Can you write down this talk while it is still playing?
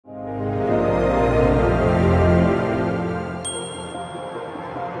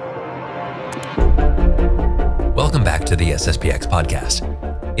to the SSPX podcast.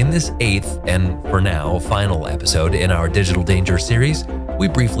 In this 8th and, for now, final episode in our Digital Danger series, we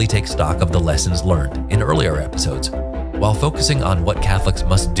briefly take stock of the lessons learned in earlier episodes, while focusing on what Catholics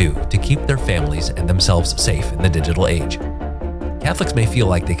must do to keep their families and themselves safe in the digital age. Catholics may feel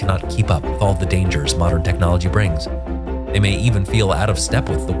like they cannot keep up with all the dangers modern technology brings. They may even feel out of step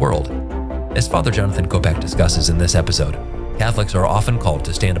with the world. As Father Jonathan Kopec discusses in this episode, Catholics are often called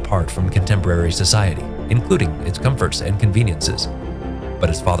to stand apart from contemporary society, including its comforts and conveniences. But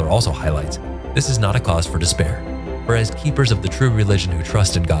as Father also highlights, this is not a cause for despair, for as keepers of the true religion who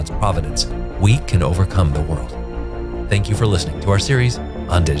trust in God's providence, we can overcome the world. Thank you for listening to our series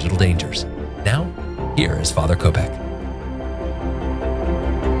on digital dangers. Now, here is Father Kopec.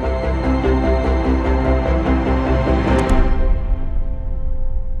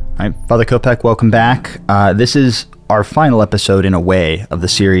 Hi, Father Kopec, welcome back. This is our final episode in a way of the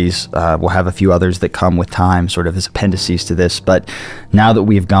series. We'll have a few others that come with time, sort of as appendices to this. But now that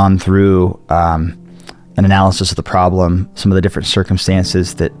we've gone through an analysis of the problem, some of the different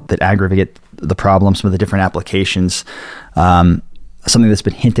circumstances that aggravate the problem, some of the different applications, something that's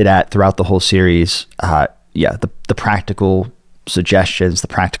been hinted at throughout the whole series, the practical suggestions, the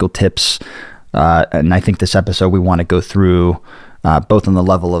practical tips. And I think this episode we want to go through both on the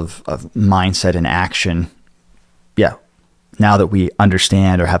level of mindset and action. Yeah. Now that we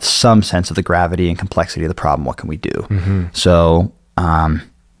understand or have some sense of the gravity and complexity of the problem, what can we do? Mm-hmm. So, why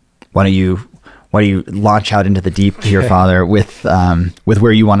don't you launch out into the deep here, Father, with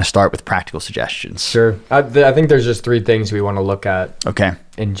where you want to start with practical suggestions? Sure. I think there's just 3 things we want to look at. Okay.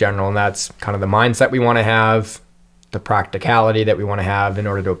 In general, and that's kind of the mindset we want to have, the practicality that we want to have in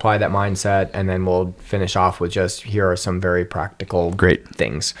order to apply that mindset, and then we'll finish off with just here are some very practical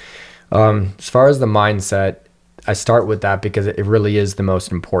things. As far as the mindset, I start with that because it really is the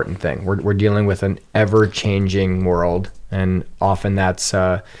most important thing. We're dealing with an ever-changing world, and often that's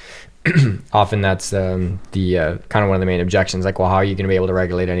the kind of one of the main objections. Like, well, how are you going to be able to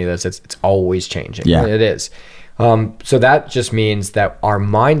regulate any of this? It's always changing. Yeah, it is. So that just means that our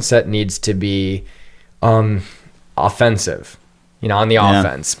mindset needs to be offensive, on the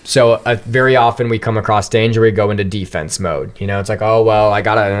offense. So very often we come across danger, we go into defense mode. It's like, oh, well, I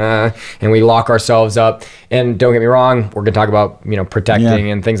gotta, and we lock ourselves up. And don't get me wrong, we're gonna talk about,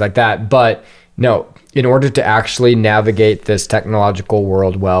 protecting and things like that. But no, in order to actually navigate this technological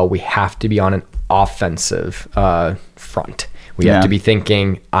world well, we have to be on an offensive front. We have to be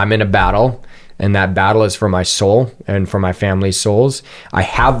thinking, I'm in a battle, and that battle is for my soul and for my family's souls. I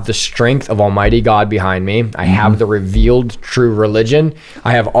have the strength of Almighty God behind me. I have the revealed true religion.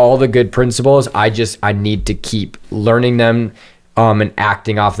 I have all the good principles. I need to keep learning them and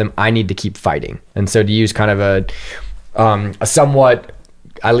acting off them. I need to keep fighting. And so to use kind of a somewhat,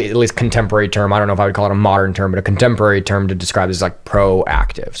 at least contemporary term, I don't know if I would call it a modern term, but a contemporary term to describe this is like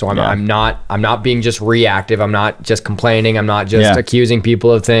proactive. So I'm not being just reactive. I'm not just complaining. I'm not just accusing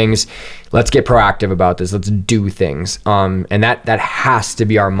people of things. Let's get proactive about this. Let's do things. And that has to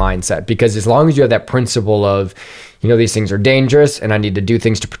be our mindset, because as long as you have that principle of, these things are dangerous and I need to do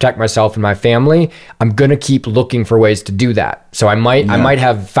things to protect myself and my family, I'm going to keep looking for ways to do that. So I might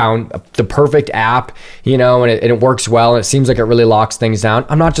have found the perfect app, and it works well, and it seems like it really locks things down.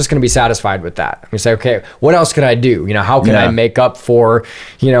 I'm not just going to be satisfied with that. I'm going to say, okay, what else can I do? How can I make up for,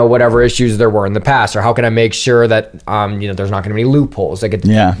 whatever issues there were in the past? Or how can I make sure that, there's not going to be any loopholes? Like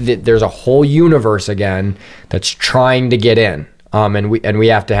there's a whole universe again that's trying to get in. And we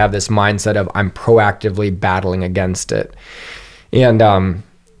have to have this mindset of I'm proactively battling against it. And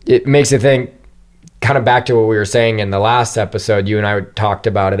it makes you think, kind of back to what we were saying in the last episode, you and I talked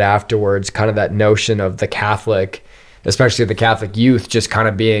about it afterwards, kind of that notion of the Catholic, especially the Catholic youth, just kind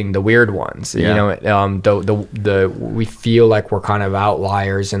of being the weird ones. We feel like we're kind of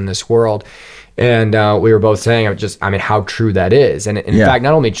outliers in this world. And we were both saying, how true that is. And in fact,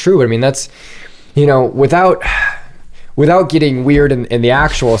 not only true, but that's, without getting weird in the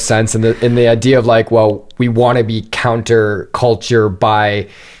actual sense, in the idea of like, well, we want to be counter culture by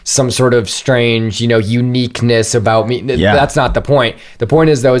some sort of strange, uniqueness about me. That's not the point. The point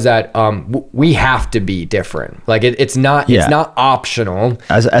is, though, is that we have to be different. Like it's not optional.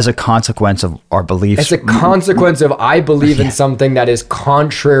 As a consequence of our beliefs. As a consequence of I believe in something that is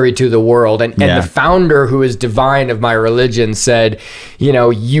contrary to the world. And the founder, who is divine of my religion, said,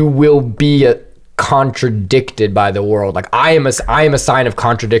 you will be contradicted by the world. Like I am a sign of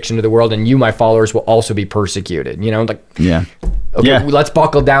contradiction to the world, and you, my followers, will also be persecuted. Let's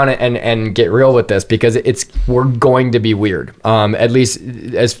buckle down and get real with this, because we're going to be weird. At least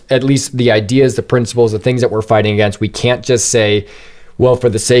the ideas, the principles, the things that we're fighting against, we can't just say, well, for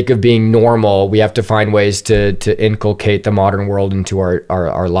the sake of being normal, we have to find ways to inculcate the modern world into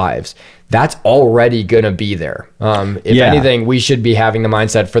our lives. That's already going to be there. If anything, we should be having the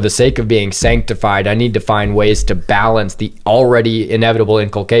mindset, for the sake of being sanctified, I need to find ways to balance the already inevitable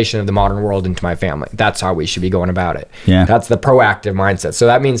inculcation of the modern world into my family. That's how we should be going about it. Yeah. That's the proactive mindset. So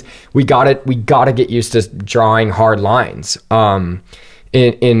that means we got to get used to drawing hard lines.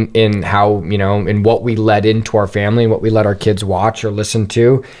 In how, you know, in what we let into our family, what we let our kids watch or listen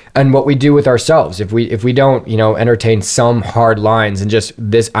to, and what we do with ourselves. If we don't, you know, entertain some hard lines and just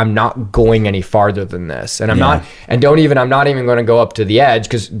this, I'm not going any farther than this, and I'm not even going to go up to the edge,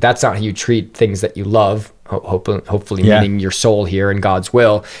 because that's not how you treat things that you love. Hopefully meaning your soul here and God's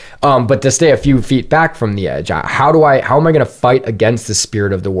will, but to stay a few feet back from the edge. How am I going to fight against the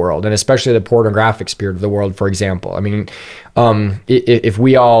spirit of the world, and especially the pornographic spirit of the world, for example? I mean, if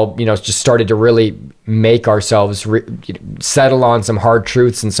we all, you know, just started to really make ourselves settle on some hard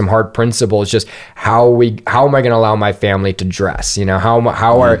truths and some hard principles, just how am I going to allow my family to dress? You know, how am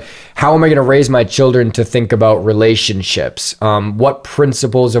I going to raise my children to think about relationships? What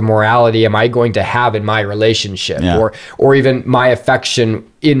principles of morality am I going to have in my relationship, or even my affection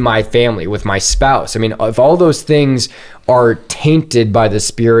in my family with my spouse? I mean, if all those things are tainted by the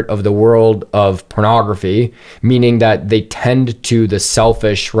spirit of the world of pornography, meaning that they tend to the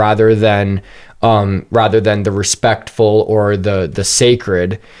selfish rather than the respectful or the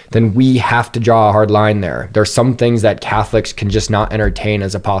sacred, then we have to draw a hard line there. There's some things that Catholics can just not entertain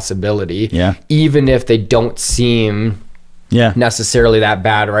as a possibility, even if they don't seem necessarily that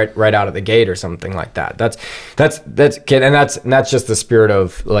bad right out of the gate or something like that. That's just the spirit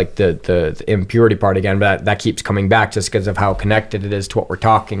of like the impurity part again, but that keeps coming back just because of how connected it is to what we're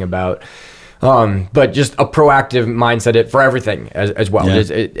talking about. But just a proactive mindset for everything as well,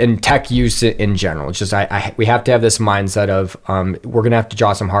 and tech use in general. It's just we have to have this mindset of we're gonna have to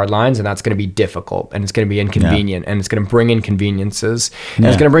draw some hard lines, and that's gonna be difficult, and it's gonna be inconvenient, and it's gonna bring inconveniences, and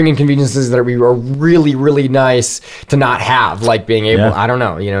it's gonna bring inconveniences that are really, really nice to not have, like being able, I don't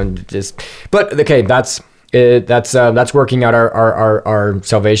know, you know, just. But okay, that's working out our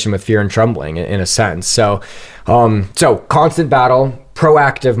salvation with fear and trembling in a sense. So constant battle,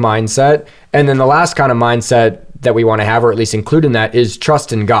 proactive mindset. And then the last kind of mindset that we want to have, or at least include in that, is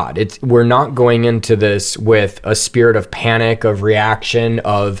trust in God. We're not going into this with a spirit of panic, of reaction,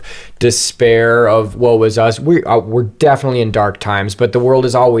 of despair, of woe is us. We're definitely in dark times, but the world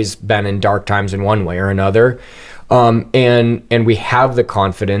has always been in dark times in one way or another. And we have the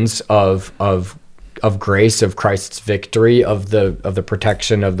confidence of grace, of Christ's victory, of the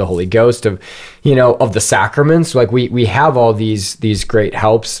protection of the Holy Ghost, of the sacraments. Like we have all these great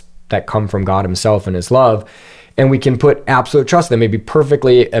helps that come from God himself and his love, and we can put absolute trust in them. Maybe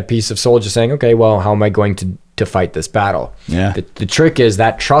perfectly at peace of soul, just saying, okay, well, how am I going to fight this battle? The trick is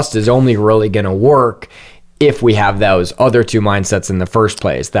that trust is only really going to work if we have those other two mindsets in the first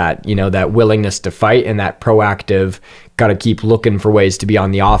place, that willingness to fight and that proactive, got to keep looking for ways to be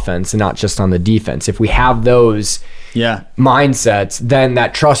on the offense and not just on the defense. If we have those mindsets, then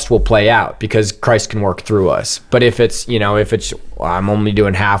that trust will play out because Christ can work through us. But if it's I'm only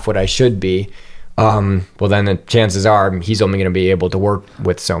doing half what I should be, well, then the chances are he's only going to be able to work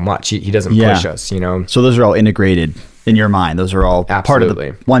with so much. He doesn't push us, So those are all integrated in your mind. Those are all part of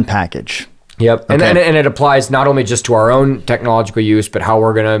the one package. Yep. Okay. And it applies not only just to our own technological use, but how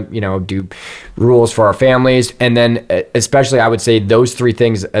we're going to, do rules for our families. And then especially, I would say those three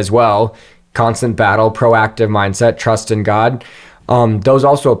things as well: constant battle, proactive mindset, trust in God. Those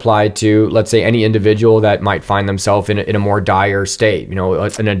also apply to, let's say, any individual that might find themselves in a more dire state,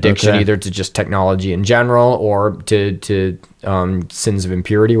 an addiction either to just technology in general or to sins of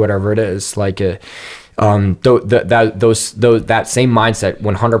impurity, whatever it is. Like that same mindset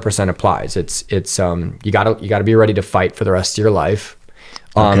 100% applies. It's you gotta be ready to fight for the rest of your life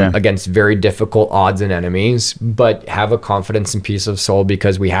against very difficult odds and enemies, but have a confidence and peace of soul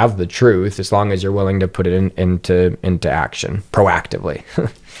because we have the truth, as long as you're willing to put it into action proactively.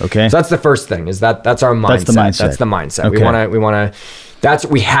 Okay. So that's the first thing, is that's our mindset. That's the mindset. Okay. We want to,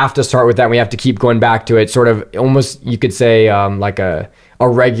 we have to start with that. We have to keep going back to it, sort of almost, you could say, like a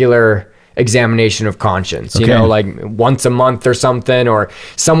regular examination of conscience, like once a month or something, or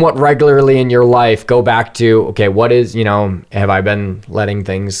somewhat regularly in your life, go back to, okay, what is, have I been letting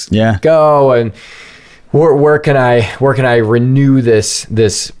things go, and where can I renew this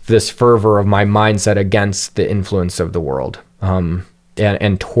fervor of my mindset against the influence of the world,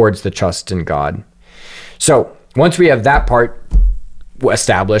 and towards the trust in God. So once we have that part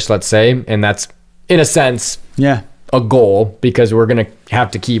established, let's say, and that's in a sense a goal, because we're going to have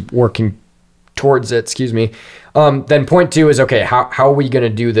to keep working towards it, excuse me. Then point 2 is, okay, how are we going to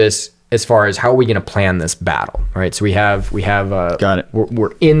do this as far as how are we going to plan this battle, right? So we have Got it.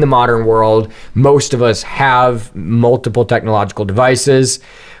 We're in the modern world. Most of us have multiple technological devices.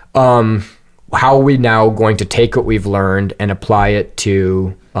 How are we now going to take what we've learned and apply it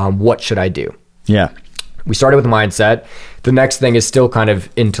to what should I do? Yeah. We started with mindset. The next thing is still kind of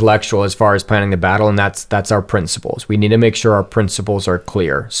intellectual as far as planning the battle, and that's our principles. We need to make sure our principles are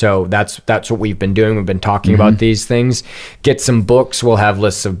clear. So that's what we've been doing. We've been talking about these things. Get some books. We'll have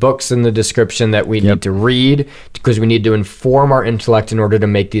lists of books in the description that we need to read, because we need to inform our intellect in order to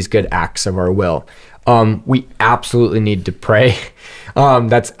make these good acts of our will. We absolutely need to pray.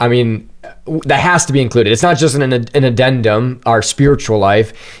 That has to be included. It's not just an addendum, our spiritual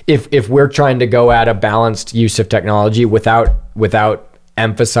life. If we're trying to go at a balanced use of technology without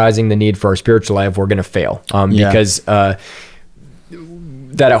emphasizing the need for our spiritual life, we're going to fail. Because that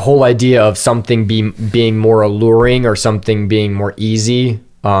whole idea of something being more alluring or something being more easy,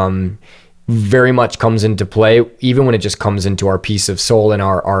 very much comes into play, even when it just comes into our peace of soul and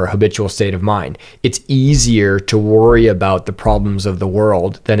our habitual state of mind. It's easier to worry about the problems of the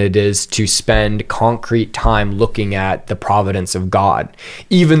world than it is to spend concrete time looking at the providence of God,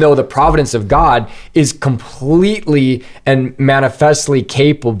 even though the providence of God is completely and manifestly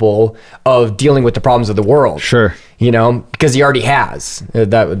capable of dealing with the problems of the world. Sure. Because he already has.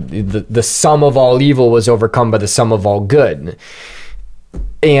 The sum of all evil was overcome by the sum of all good.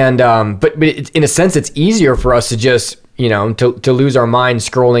 And but in a sense, it's easier for us to just to lose our mind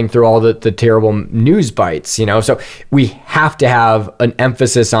scrolling through all the terrible news bites. So we have to have an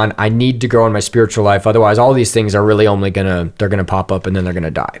emphasis on, I need to grow in my spiritual life. Otherwise, all these things are really only they're gonna pop up and then they're gonna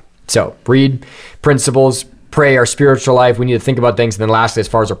die. So read principles, pray our spiritual life. We need to think about things, and then lastly, as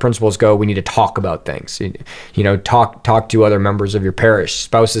far as our principles go, we need to talk about things. Talk to other members of your parish.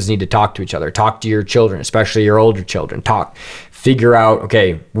 Spouses need to talk to each other. Talk to your children, especially your older children. Figure out,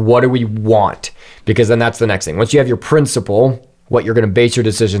 okay, what do we want? Because then that's the next thing. Once you have your principle, what you're going to base your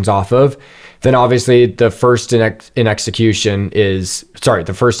decisions off of, then obviously the first in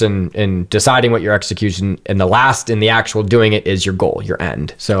deciding what your execution, and the last in the actual doing it is your goal, your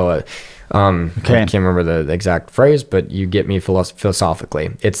end. So I can't remember the exact phrase, but you get me philosophically.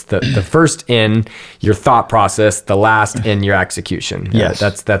 It's the first in your thought process, the last in your execution. Yes.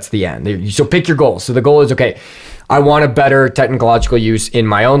 That's the end. So pick your goal. So the goal is, okay, I want a better technological use in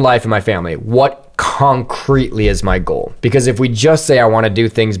my own life and my family. What concretely is my goal? Because if we just say I want to do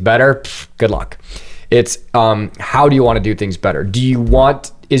things better, good luck. It's how do you want to do things better?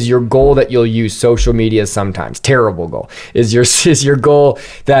 Is your goal that you'll use social media sometimes? Terrible goal. Is your goal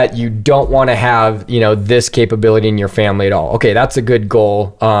that you don't want to have, this capability in your family at all? Okay, that's a good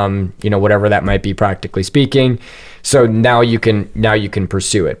goal. Whatever that might be, practically speaking. So now you can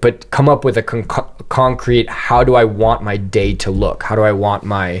pursue it, but come up with a concrete, how do I want my day to look? How do I want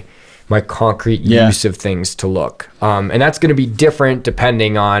my concrete use of things to look? And that's going to be different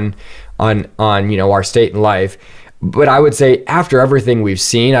depending on our state in life. But I would say, after everything we've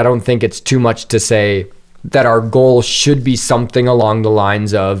seen, I don't think it's too much to say that our goal should be something along the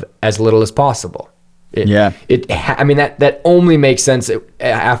lines of as little as possible. That only makes sense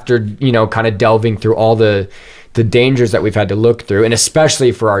after kind of delving through all the dangers that we've had to look through, and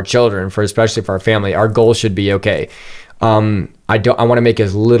especially for our children, especially for our family. Our goal should be, okay, I want to make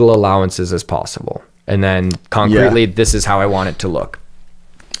as little allowances as possible, and then concretely, this is how I want it to look.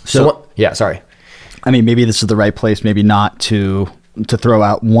 So sorry. Maybe this is the right place, maybe not, to throw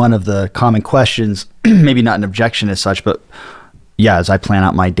out one of the common questions, maybe not an objection as such, but as I plan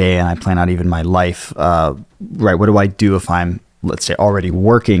out my day and I plan out even my life, right, what do I do if I'm, let's say, already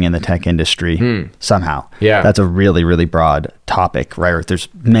working in the tech industry somehow? Yeah. That's a really, really broad topic, right? Or there's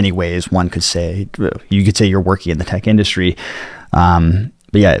many ways one could say. You could say you're working in the tech industry.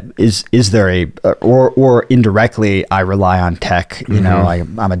 But is there or indirectly, I rely on tech,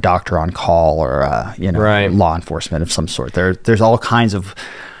 I'm a doctor on call, or, law enforcement of some sort. There's all kinds of,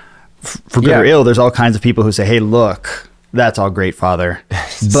 for good or ill, there's all kinds of people who say, hey, look, that's all great, Father.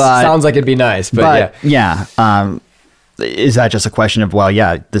 But sounds like it'd be nice, but is that just a question of,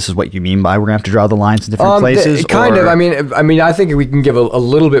 this is what you mean by we're gonna have to draw the lines in different places? Kind of. I think we can give a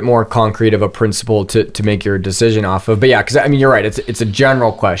little bit more concrete of a principle to make your decision off of. But because you're right. It's a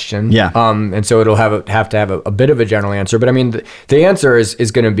general question. Yeah. And so it'll have to have a bit of a general answer. But the answer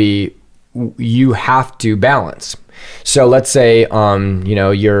is going to be, you have to balance. So let's say,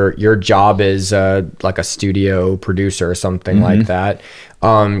 your job is like a studio producer or something like that.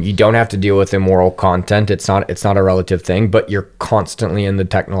 You don't have to deal with immoral content. It's not a relative thing, but you're constantly in the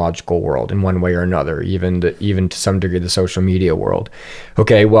technological world in one way or another, even to some degree the social media world.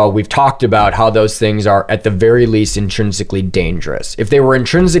 Okay, well, we've talked about how those things are at the very least intrinsically dangerous. If they were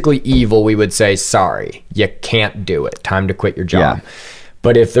intrinsically evil, we would say, sorry, you can't do it. Time to quit your job. Yeah.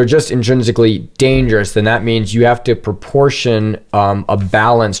 But if they're just intrinsically dangerous, then that means you have to proportion a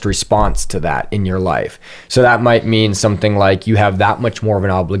balanced response to that in your life. So that might mean something like you have that much more of an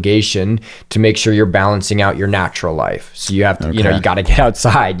obligation to make sure you're balancing out your natural life. So you have to, you got to get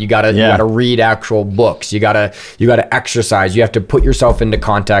outside. You got to read actual books. You got to exercise. You have to put yourself into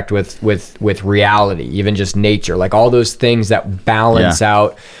contact with reality, even just nature, like all those things that balance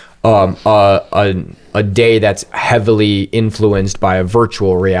out a day that's heavily influenced by a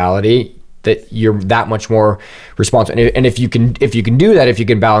virtual reality, that you're that much more responsible. And if you can do that, if you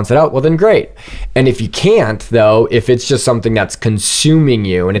can balance it out, well then great. And if you can't, though, if it's just something that's consuming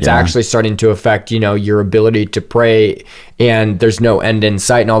you and it's actually starting to affect, your ability to pray, and there's no end in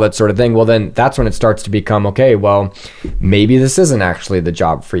sight and all that sort of thing, well then that's when it starts to become, okay, well, maybe this isn't actually the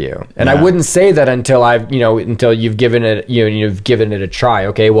job for you. And I wouldn't say that until until you've given it, you've given it a try.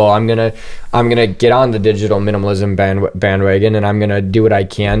 Okay, well, I'm gonna get on the digital minimalism bandwagon, and I'm gonna do what I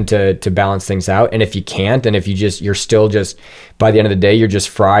can to balance things out. And if you can't, and if you're still just, by the end of the day, you're just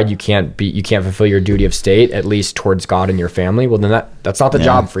fried, you can't fulfill your duty of state, at least towards God and your family, well then that's not the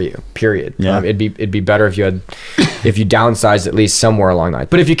job for you, period. It'd be better if you downsized at least somewhere along the line.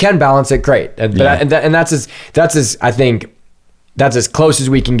 But if you can balance it, great. And that's as I think that's as close as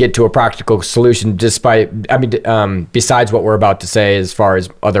we can get to a practical solution, besides what we're about to say as far as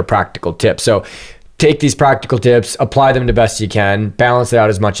other practical tips. So take these practical tips, apply them the best you can, balance it out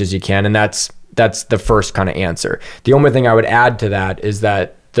as much as you can, and that's the first kind of answer. The only thing I would add to that is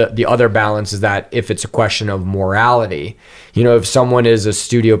that the other balance is that if it's a question of morality, if someone is a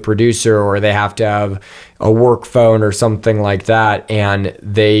studio producer or they have to have a work phone or something like that, and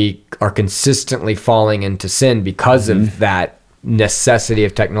they are consistently falling into sin because of that necessity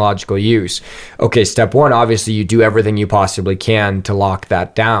of technological use. Okay, step one, obviously you do everything you possibly can to lock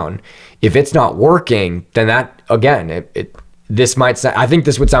that down. If it's not working, then that, again, I think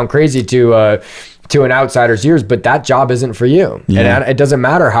this would sound crazy to an outsider's ears, but that job isn't for you. And it doesn't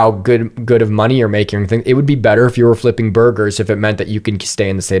matter how good of money you're making or anything. It would be better if you were flipping burgers, if it meant that you can stay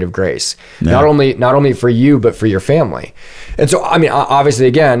in the state of grace. Not only for you, but for your family. And so, obviously,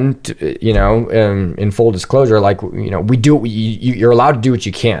 again, in full disclosure, you're allowed to do what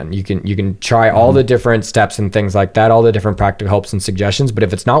you can. You can try all the different steps and things like that, all the different practical helps and suggestions. But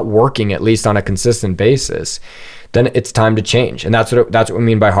if it's not working, at least on a consistent basis, then it's time to change. And that's what we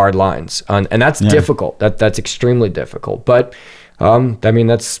mean by hard lines. And that's difficult. That's extremely difficult. But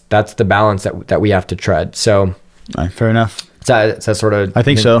that's the balance that we have to tread. So fair enough. Is that sort of, I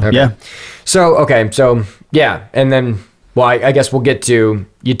think so. Okay. Yeah. So yeah. And then, well, I guess we'll get to,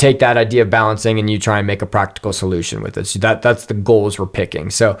 you take that idea of balancing and you try and make a practical solution with it. So that's the goals we're picking.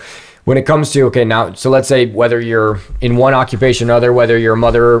 So when it comes to, okay, now, so let's say whether you're in one occupation or another, whether you're a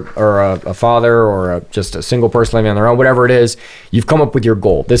mother or a father or just a single person living on their own, whatever it is, you've come up with your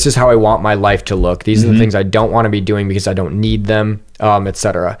goal. This is how I want my life to look. These are the things I don't want to be doing because I don't need them,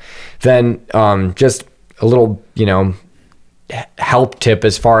 etc. Then just a little, help tip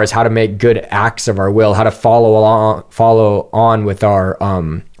as far as how to make good acts of our will, how to follow on with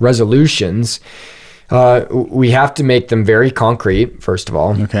our resolutions. We have to make them very concrete, first of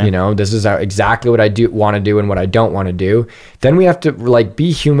all. Okay. This is exactly what I want to do and what I don't want to do. Then we have to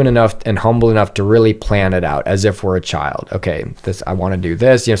be human enough and humble enough to really plan it out as if we're a child. Okay, I want to do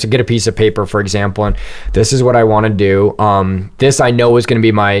this. So get a piece of paper, for example, and this is what I want to do. This I know is going to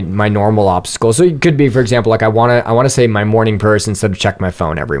be my normal obstacle. So it could be, for example, I want to say my morning prayers instead of check my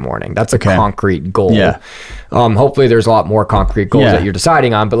phone every morning. That's a concrete goal. Yeah. Hopefully there's a lot more concrete goals that you're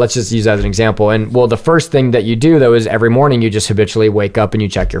deciding on, but let's just use that as an example. And well, the first thing that you do, though, is every morning you just habitually wake up and you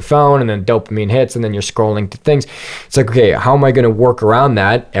check your phone, and then dopamine hits, and then you're scrolling to things. It's like, okay, how am I going to work around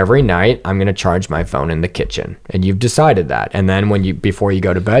that? Every night I'm going to charge my phone in the kitchen, and you've decided that. And then before you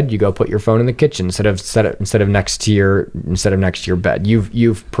go to bed, you go put your phone in the kitchen instead of next to your bed.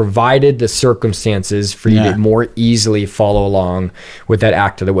 You've provided the circumstances for you to more easily follow along with that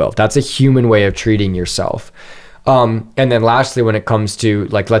act of the will. That's a human way of treating yourself. And then lastly, when it comes to,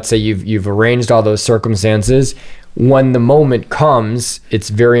 let's say you've arranged all those circumstances, when the moment comes, it's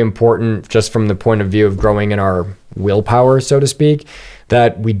very important, just from the point of view of growing in our willpower, so to speak,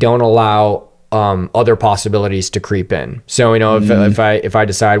 that we don't allow other possibilities to creep in. So, if I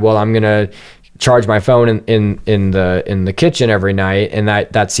decide, well, I'm gonna charge my phone in the kitchen every night, and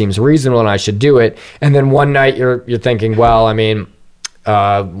that seems reasonable and I should do it, and then one night you're thinking, well,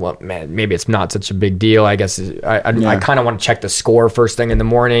 well, man, maybe it's not such a big deal. I guess I kind of want to check the score first thing in the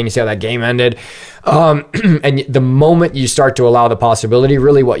morning, see how that game ended. And the moment you start to allow the possibility,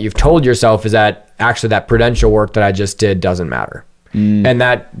 really what you've told yourself is that actually that prudential work that I just did doesn't matter. And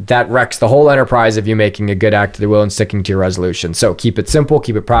that wrecks the whole enterprise of you making a good act of the will and sticking to your resolution. So keep it simple,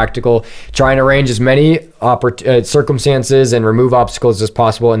 keep it practical, try and arrange as many circumstances and remove obstacles as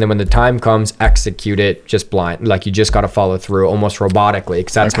possible. And then when the time comes, execute it just blind. Like you just got to follow through almost robotically,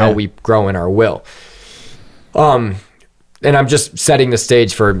 because that's how we grow in our will. And I'm just setting the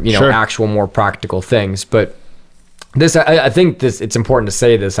stage for, actual more practical things. But this, I think it's important to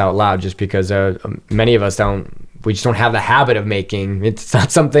say this out loud, just because many of us we just don't have the habit of making. It's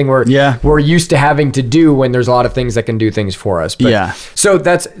not something we're used to having to do when there's a lot of things that can do things for us. But,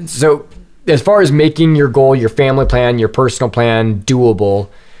 so as far as making your goal, your family plan, your personal plan doable,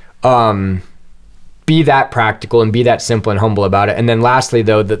 be that practical and be that simple and humble about it. And then lastly,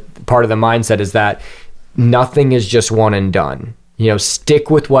 though, the part of the mindset is that nothing is just one and done. Stick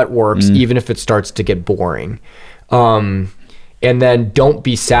with what works, even if it starts to get boring. And then don't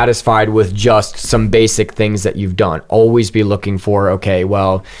be satisfied with just some basic things that you've done. Always be looking for, okay,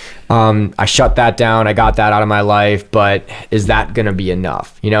 well, I shut that down. I got that out of my life, but is that going to be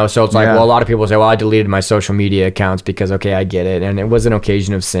enough? So it's like, well, a lot of people say, well, I deleted my social media accounts because, okay, I get it. And it was an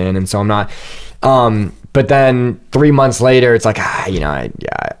occasion of sin. And so I'm not, but then 3 months later, it's like, I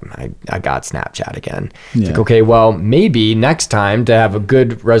got Snapchat again. It's like, okay, well, maybe next time, to have a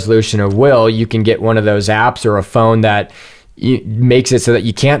good resolution of will, you can get one of those apps or a phone that makes it so that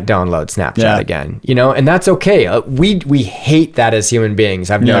you can't download Snapchat again, and that's okay. We hate that as human beings,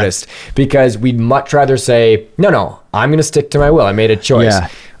 I've noticed, because we'd much rather say, no, I'm going to stick to my will. I made a choice.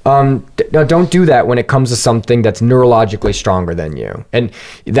 No, don't do that when it comes to something that's neurologically stronger than you. And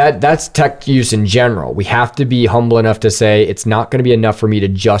that's tech use in general. We have to be humble enough to say it's not going to be enough for me to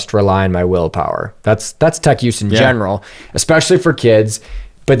just rely on my willpower. That's tech use in general, especially for kids.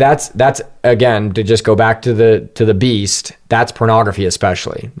 But that's again, to just go back to the beast, that's pornography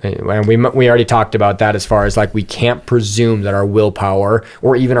especially. And we already talked about that, as far as like, we can't presume that our willpower,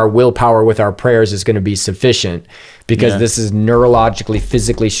 or even our willpower with our prayers, is going to be sufficient, because this is neurologically,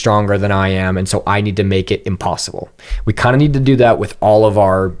 physically stronger than I am, and so I need to make it impossible. We kind of need to do that with all of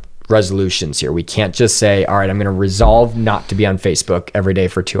our resolutions here. We can't just say, all right, I'm going to resolve not to be on Facebook every day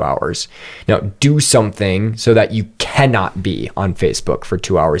for 2 hours. No, do something so that you cannot be on Facebook for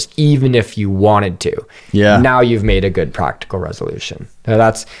 2 hours, even if you wanted to. Now you've made a good practical resolution. Now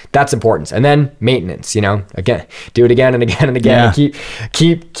that's important. And then maintenance, again, do it again and again and again. And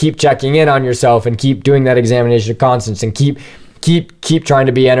keep checking in on yourself, and keep doing that examination of conscience, and keep trying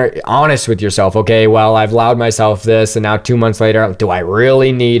to be honest with yourself. Okay, well, I've allowed myself this, and now 2 months later, do I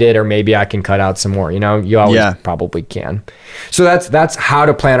really need it? Or maybe I can cut out some more. You always probably can. So that's how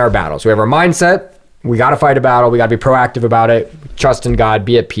to plan our battles. We have our mindset. We got to fight a battle. We got to be proactive about it. Trust in God,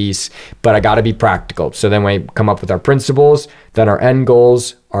 be at peace, but I got to be practical. So then we come up with our principles, then our end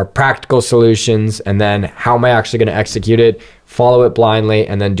goals, our practical solutions, and then how am I actually going to execute it? Follow it blindly,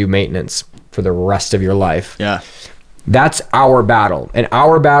 and then do maintenance for the rest of your life. That's our battle. And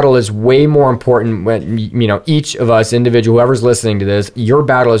our battle is way more important when, each of us, individual, whoever's listening to this, your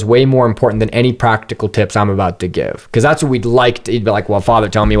battle is way more important than any practical tips I'm about to give. Because that's what we'd like to be like, well, Father,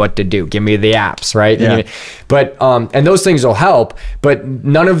 tell me what to do. Give me the apps, right? But, and those things will help, but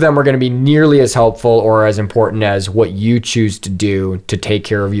none of them are going to be nearly as helpful or as important as what you choose to do to take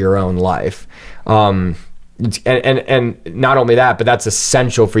care of your own life. And not only that, but that's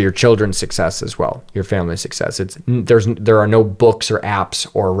essential for your children's success as well, your family's success. There are no books or apps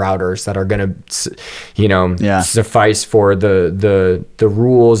or routers that are going to, suffice for the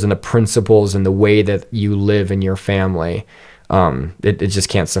rules and the principles and the way that you live in your family. It just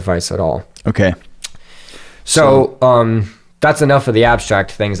can't suffice at all. Okay. So that's enough of the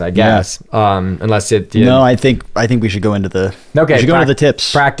abstract things, I guess. Unless it. No, I think we should go into the. Okay. We should go into the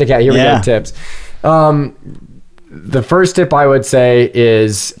tips. Practical. Here we go. Tips. The first tip I would say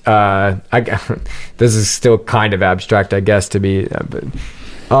is, this is still kind of abstract, I guess, to be, but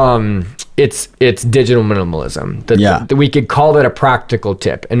it's digital minimalism. We could call that a practical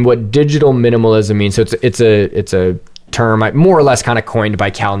tip. And what digital minimalism means, so it's a term more or less kind of coined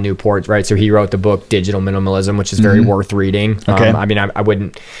by Cal Newport, right? So he wrote the book Digital Minimalism, which is very worth reading. I mean,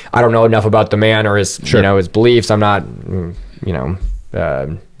 I don't know enough about the man or his, his beliefs. I'm not,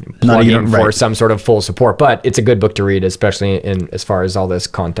 plugging for some sort of full support, but it's a good book to read, especially in as far as all this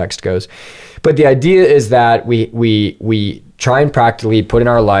context goes. But the idea is that we try and practically put in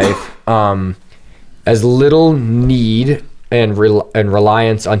our life as little need and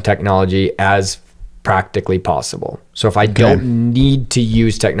reliance on technology as practically possible. So if I don't need to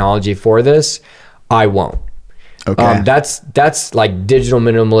use technology for this, I won't. Okay. That's like digital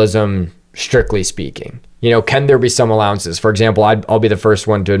minimalism, strictly speaking. You know, can there be some allowances? For example, I'll be the first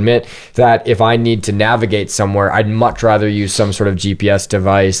one to admit that if I need to navigate somewhere, I'd much rather use some sort of GPS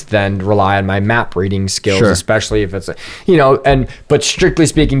device than rely on my map reading skills, especially if it's, but strictly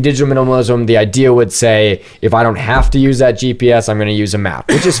speaking, digital minimalism, the idea would say, if I don't have to use that GPS, I'm going to use a map,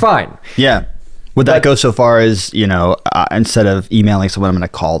 which is fine. Yeah. Would that go so far as, instead of emailing someone, I'm going to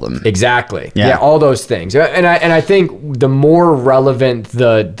call them? Exactly. Yeah, all those things. And I think the more relevant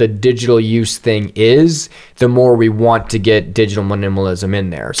the digital use thing is, the more we want to get digital minimalism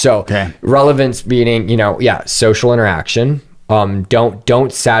in there. So relevance meaning, social interaction.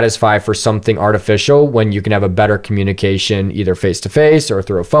 Don't satisfy for something artificial when you can have a better communication either face-to-face or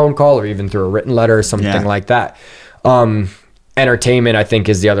through a phone call or even through a written letter or something like that. Entertainment, I think,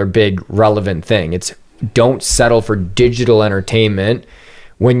 is the other big relevant thing. It's don't settle for digital entertainment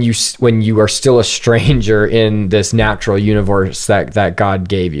when you are still a stranger in this natural universe that God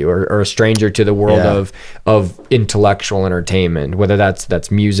gave you, or a stranger to the world of intellectual entertainment, whether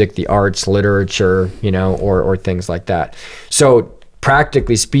that's music, the arts, literature, or things like that. So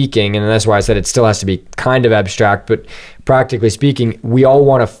practically speaking, and that's why I said it still has to be kind of abstract, but practically speaking, we all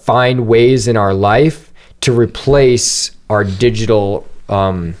want to find ways in our life to replace our digital,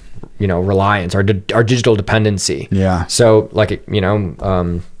 reliance, our digital dependency. Yeah. So like we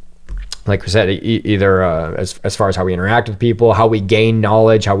said, either as far as how we interact with people, how we gain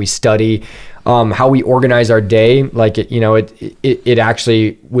knowledge, how we study, how we organize our day. Like it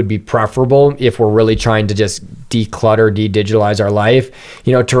actually would be preferable if we're really trying to just declutter, de-digitalize our life,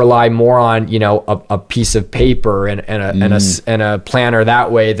 to rely more on, a piece of paper and a planner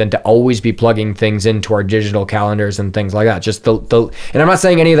that way than to always be plugging things into our digital calendars and things like that. Just and I'm not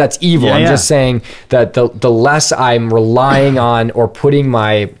saying any of that's evil. I'm just saying that the less I'm relying on or putting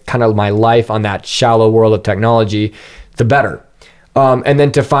my life on that shallow world of technology, the better. And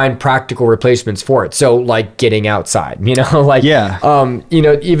then to find practical replacements for it. So like getting outside, even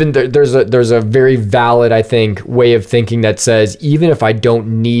there's a very valid, I think, way of thinking that says, even if I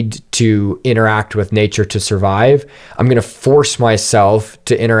don't need to interact with nature to survive, I'm going to force myself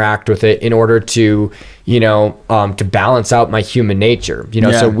to interact with it in order to, to balance out my human nature,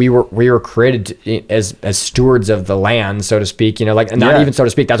 so we were created as stewards of the land, so to speak, not even so to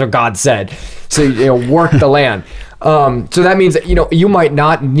speak, that's what God said. So, work the land. So that means that, you might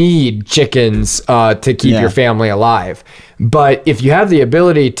not need chickens to keep your family alive. But if you have the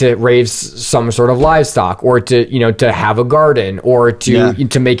ability to raise some sort of livestock, or to have a garden, or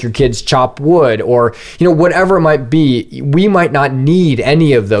to make your kids chop wood, or, whatever it might be, we might not need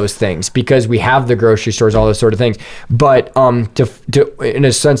any of those things because we have the grocery stores, all those sort of things. But to in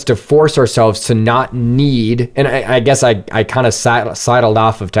a sense, to force ourselves to not need, and I guess I kind of sidled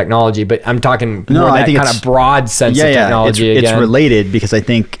off of technology, but I'm talking more that kind of broad sense of technology. It's related, because I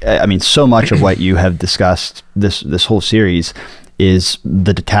think, so much of what you have discussed this whole series is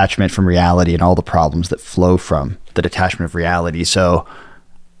the detachment from reality and all the problems that flow from the detachment of reality. So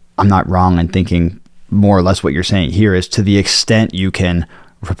I'm not wrong in thinking more or less what you're saying here is, to the extent you can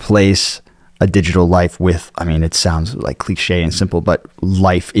replace a digital life with, it sounds like cliche and simple, but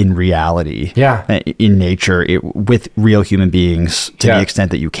life in reality, in nature, with real human beings, to the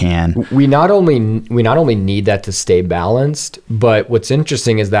extent that you can. We not only need that to stay balanced, but what's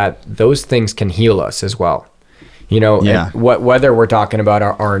interesting is that those things can heal us as well. Whether we're talking about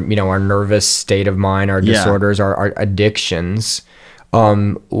our nervous state of mind, our disorders, our addictions.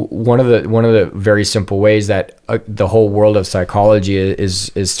 One of the very simple ways that the whole world of psychology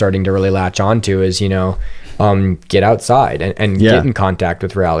is starting to really latch onto is, get outside and get in contact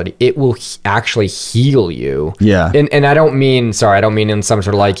with reality. It will actually heal you. Yeah. And I don't mean in some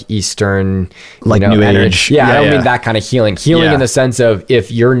sort of like Eastern, like New Age. I don't mean that kind of healing. Healing in the sense of,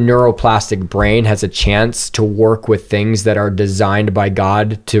 if your neuroplastic brain has a chance to work with things that are designed by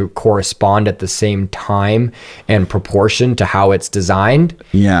God to correspond at the same time and proportion to how it's designed,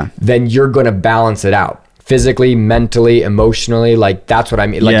 then you're going to balance it out. Physically, mentally, emotionally, like that's what I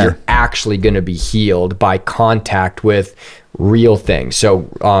mean. Like you're actually going to be healed by contact with real things. So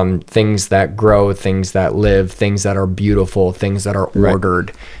things that grow, things that live, things that are beautiful, things that are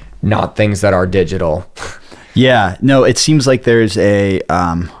ordered, not things that are digital. Yeah, no, it seems like there's a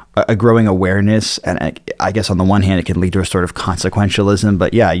growing awareness, and I guess on the one hand it can lead to a sort of consequentialism,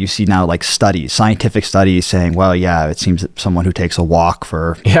 but you see now like scientific studies saying, well, it seems that someone who takes a walk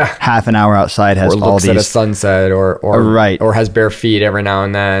for half an hour outside has or looks at a sunset or has bare feet every now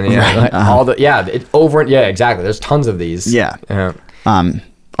and then, exactly, there's tons of these.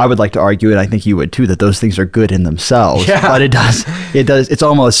 I would like to argue, and I think you would too, that those things are good in themselves. Yeah. But it's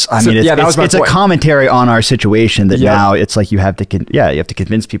almost, it's a commentary on our situation that now it's like you have to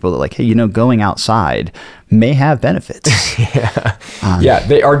convince people that like, hey, going outside may have benefits.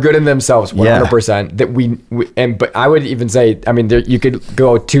 They are good in themselves, 100%. That but I would even say, I mean, you could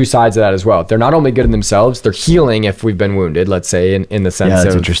go two sides of that as well. They're not only good in themselves, they're healing if we've been wounded, let's say, in the sense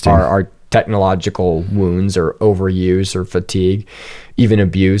of our technological wounds or overuse or fatigue, even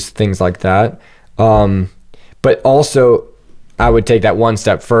abuse, things like that. But also I would take that one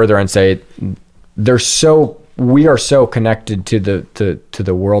step further and say we are so connected to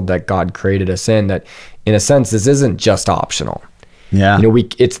the world that God created us in, that in a sense, this isn't just optional. Yeah.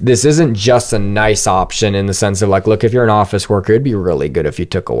 This isn't just a nice option in the sense of like, look, if you're an office worker, it'd be really good if you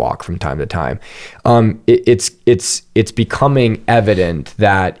took a walk from time to time. It's becoming evident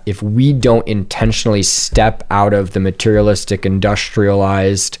that if we don't intentionally step out of the materialistic,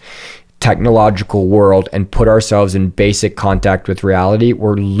 industrialized, technological world and put ourselves in basic contact with reality,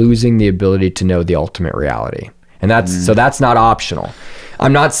 we're losing the ability to know the ultimate reality. And that's not optional.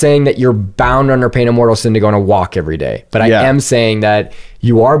 I'm not saying that you're bound under pain of mortal sin to go on a walk every day, but I am saying that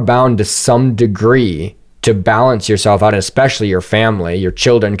you are bound to some degree to balance yourself out, and especially your family, your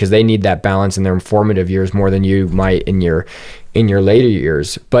children, because they need that balance in their formative years more than you might in your later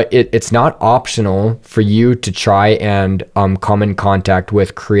years. But it's not optional for you to try and come in contact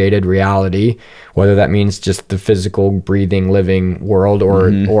with created reality, whether that means just the physical, breathing, living world,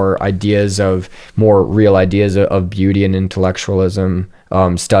 or ideas of more real ideas of beauty and intellectualism,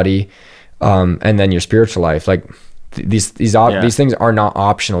 study, and then your spiritual life. Like these things are not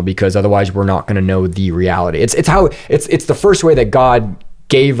optional, because otherwise we're not going to know the reality. It's the first way that God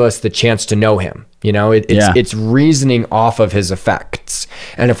gave us the chance to know him. It's reasoning off of his effects.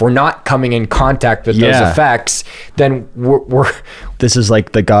 And if we're not coming in contact with those effects, then we're this is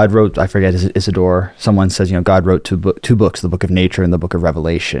like the God wrote, I forget, Isidore, someone says, God wrote two books, the book of nature and the book of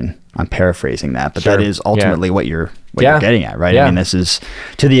Revelation. I'm paraphrasing that, but that is ultimately what you're getting at, right? I mean, this is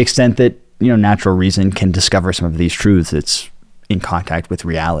to the extent that, natural reason can discover some of these truths, it's in contact with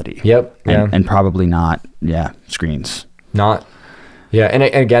reality. And probably not, screens. Not. Yeah, and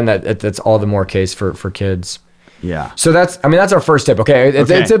again, that's all the more case for kids. Yeah. So that's our first tip. Okay,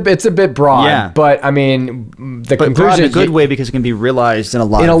 it's a bit broad, but I mean the conclusion broad in a good way, because it can be realized in a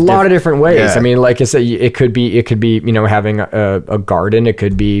lot of different ways. Yeah. I mean, like I said, it could be having a garden. It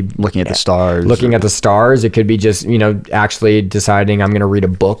could be looking at the stars. It could be just actually deciding I'm going to read a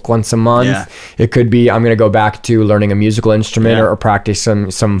book once a month. Yeah. It could be I'm going to go back to learning a musical instrument or practice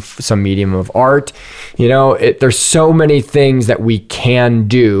some medium of art. There's so many things that we can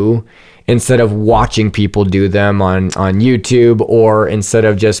do instead of watching people do them on YouTube, or instead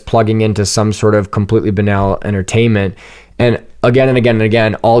of just plugging into some sort of completely banal entertainment. And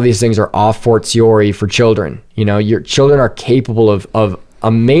again, all these things are a fortiori for children. Your children are capable of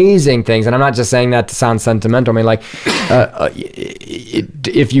amazing things. And I'm not just saying that to sound sentimental. I mean, like,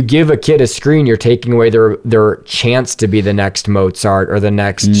 if you give a kid a screen, you're taking away their chance to be the next Mozart or the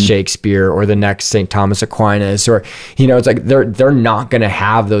next Shakespeare or the next St. Thomas Aquinas, or, it's like they're not going to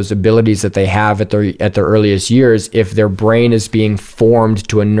have those abilities that they have at their earliest years if their brain is being formed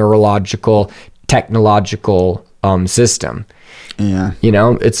to a neurological, technological system. Yeah.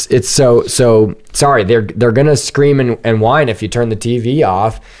 It's so sorry. They're gonna scream and whine if you turn the TV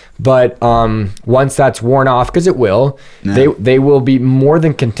off. But once that's worn off, because it will, they will be more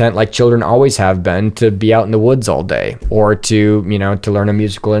than content, like children always have been, to be out in the woods all day, or to learn a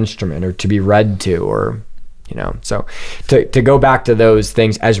musical instrument, or to be read to, or so to go back to those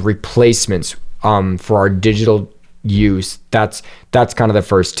things as replacements for our digital use. That's kind of the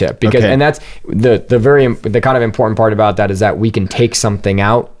first tip, because and that's the kind of important part about that is that we can take something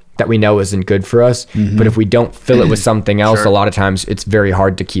out that we know isn't good for us, but if we don't fill it with something else, a lot of times it's very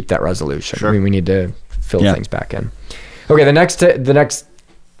hard to keep that resolution. I mean, we need to fill things back in. Okay, the next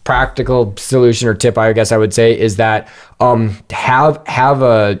practical solution or tip, I guess I would say, is that have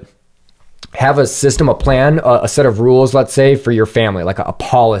a system, a plan, a set of rules, let's say, for your family, like a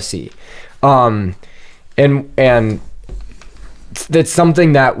policy. And that's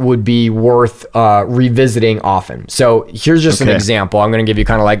something that would be worth revisiting often. So here's just an example. I'm going to give you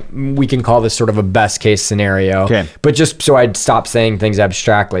kind of like, we can call this sort of a best case scenario, but just so I'd stop saying things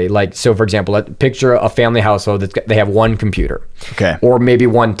abstractly. Like, so for example, picture a family household they have one computer, or maybe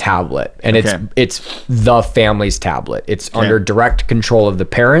one tablet, and it's the family's tablet. It's under direct control of the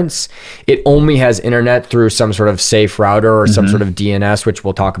parents. It only has internet through some sort of safe router or some sort of DNS, which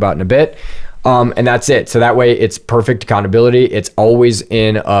we'll talk about in a bit. And that's it. So that way it's perfect accountability. It's always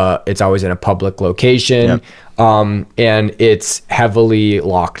in a public location. Yep. And it's heavily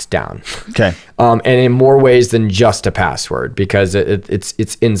locked down. Okay. And in more ways than just a password, because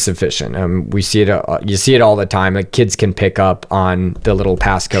it's insufficient. We see it. You see it all the time. Like kids can pick up on the little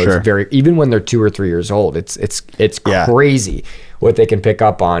passcodes even when they're 2 or 3 years old. It's crazy what they can pick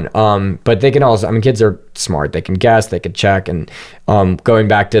up on. But they can also, kids are smart. They can guess, they can check. And going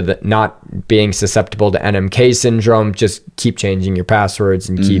back to the not being susceptible to NMK syndrome, just keep changing your passwords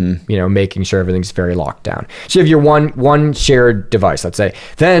and keep, making sure everything's very locked down. So if you're one shared device, let's say,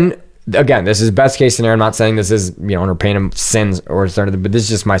 then again, this is best case scenario. I'm not saying this is, under pain of sins or something, but this is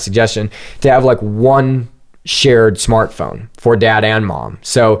just my suggestion, to have like one shared smartphone for dad and mom.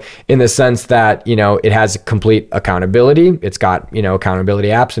 So in the sense that, it has complete accountability. It's got, accountability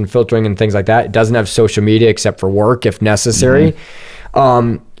apps and filtering and things like that. It doesn't have social media except for work if necessary.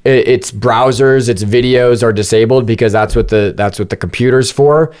 Its browsers, its videos are disabled because that's what the computer's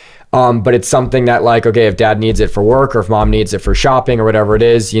for. But it's something that, like, okay, if dad needs it for work or if mom needs it for shopping or whatever it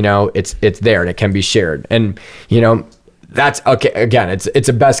is, it's there and it can be shared. And, that's okay. Again, it's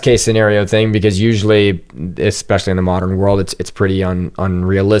a best case scenario thing, because usually, especially in the modern world, it's pretty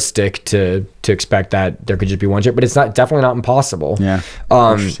unrealistic to expect that there could just be one chip, but it's definitely not impossible. Yeah.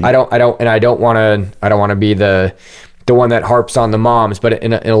 I don't want to be the one that harps on the moms, but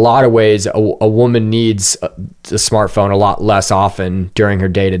in a lot of ways, a woman needs a smartphone a lot less often during her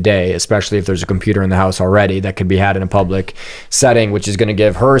day-to-day, especially if there's a computer in the house already that could be had in a public setting, which is going to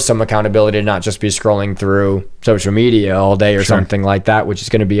give her some accountability to not just be scrolling through social media all day or something like that, which is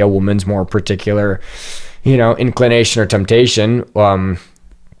going to be a woman's more particular, inclination or temptation.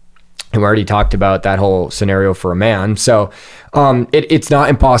 And we already talked about that whole scenario for a man. So it's not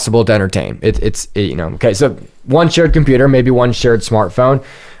impossible to entertain. Okay, so one shared computer, maybe one shared smartphone,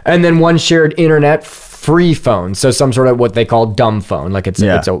 and then one shared internet free phone. So some sort of what they call dumb phone. Like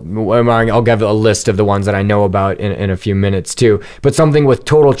I'll give a list of the ones that I know about in a few minutes too, but something with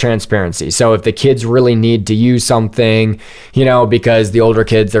total transparency. So if the kids really need to use something, because the older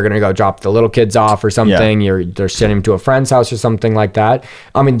kids, they're going to go drop the little kids off or something, they're sending them to a friend's house or something like that.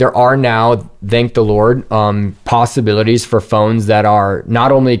 There are now, thank the Lord, possibilities for phones that are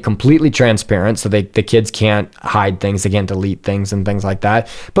not only completely transparent, so the kids can't hide things, they can't delete things and things like that,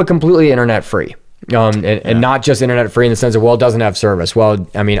 but completely internet free. And not just internet free in the sense of, well, it doesn't have service. Well,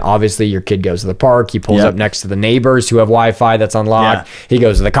 obviously your kid goes to the park, he pulls up next to the neighbors who have Wi-Fi that's unlocked. He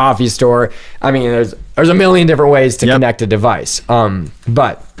goes to the coffee store. There's a million different ways to connect a device.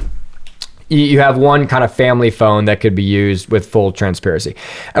 But you have one kind of family phone that could be used with full transparency.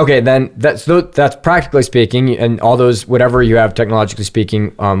 Okay, then that's practically speaking, and all those, whatever you have technologically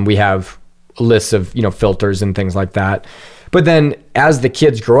speaking, we have lists of, filters and things like that. But then as the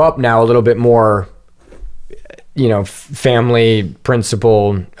kids grow up now, a little bit more, family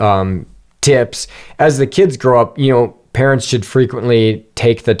principle tips, as the kids grow up, parents should frequently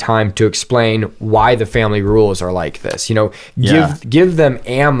take the time to explain why the family rules are like this. Give them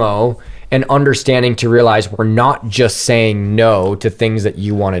ammo and understanding to realize we're not just saying no to things that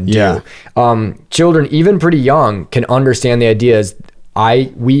you want to do. Children, even pretty young, can understand the ideas.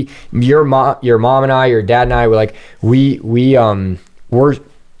 Your mom and I, your dad and I were like, we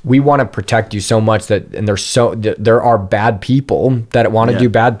want to protect you so much and there are bad people that want to do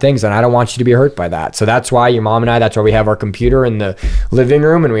bad things, and I don't want you to be hurt by that. So that's why your mom and I, that's why we have our computer in the living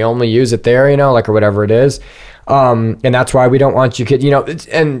room and we only use it there, or whatever it is. And that's why we don't want you kids,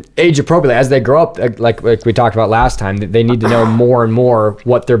 and age appropriately as they grow up, like we talked about last time, they need to know more and more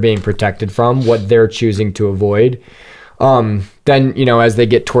what they're being protected from, what they're choosing to avoid. Then, as they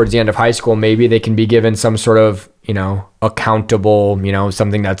get towards the end of high school, maybe they can be given some sort of, accountable,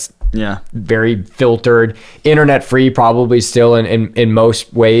 something that's very filtered, internet free, probably still in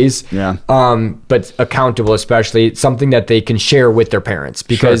most ways. But accountable, especially something that they can share with their parents,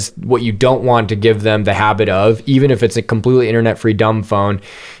 because what you don't want to give them the habit of, even if it's a completely internet free dumb phone,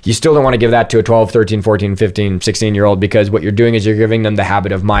 you still don't want to give that to a 12, 13, 14, 15, 16-year-old, because what you're doing is you're giving them the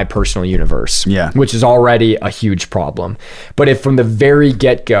habit of my personal universe, which is already a huge problem. But if from the very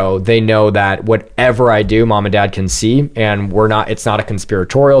get-go, they know that whatever I do, mom and dad can see, and it's not a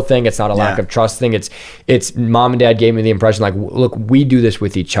conspiratorial thing, it's not a lack of trust thing, it's mom and dad gave me the impression, like, look, we do this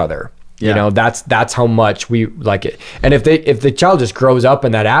with each other. That's how much we like it. And if the child just grows up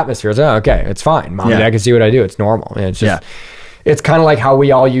in that atmosphere, it's okay, it's fine, mom and dad can see what I do, it's normal. And it's just it's kind of like how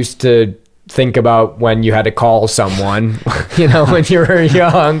we all used to think about when you had to call someone, when you were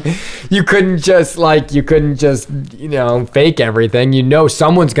young, you couldn't just fake everything.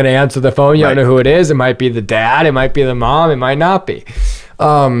 Someone's going to answer the phone. You don't know who it is. It might be the dad, it might be the mom, it might not be.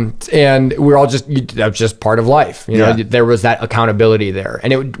 And we're all that's just part of life. You know, there was that accountability there,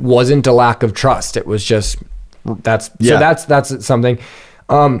 and it wasn't a lack of trust. It was just, that's something.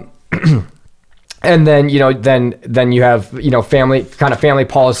 And then, you know, then you have, you know, family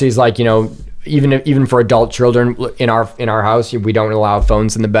policies, like, you know, even for adult children in our house, we don't allow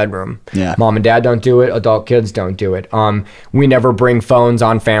phones in the bedroom. Yeah. Mom and dad don't do it. Adult kids don't do it. We never bring phones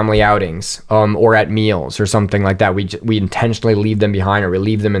on family outings, or at meals or something like that. We intentionally leave them behind, or we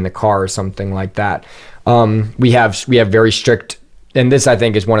leave them in the car or something like that. We have very strict, and this I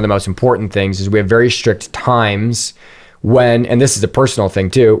think is one of the most important things, is we have very strict times when, and this is a personal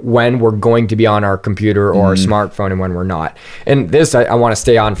thing too, when we're going to be on our computer or our smartphone and when we're not. And this I want to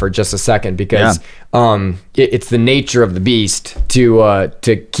stay on for just a second, because it's the nature of the beast to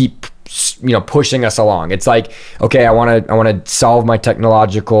keep, you know, pushing us along. It's like, okay, I want to solve my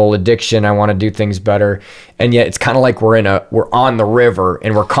technological addiction. I want to do things better. And yet it's kind of like we're on the river,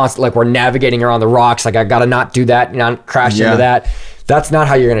 and we're constantly, like, we're navigating around the rocks. Like, I got to not do that, not crash into that. That's not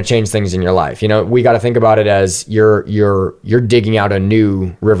how you're going to change things in your life. You know, we got to think about it as you're digging out a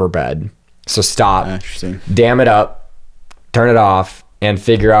new riverbed. So stop, dam it up, turn it off, and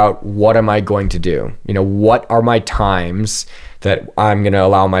figure out, what am I going to do? You know, what are my times that I'm going to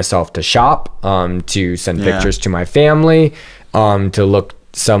allow myself to shop, to send pictures to my family, to look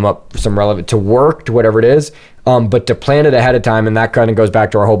some relevant, to work, to whatever it is. But to plan it ahead of time, and that kind of goes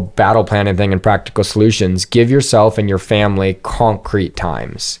back to our whole battle planning thing and practical solutions. Give yourself and your family concrete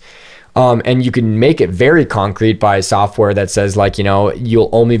times. And you can make it very concrete by software that says, like, you know, you'll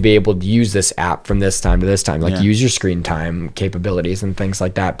only be able to use this app from this time to this time. Like, use your screen time capabilities and things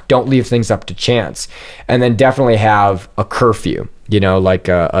like that. Don't leave things up to chance. And then definitely have a curfew, you know, like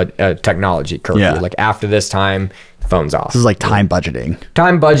a technology curfew. Like, after this time, phone's off. This is like time budgeting.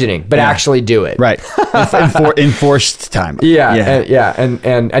 But actually do it. Right. Enforced time.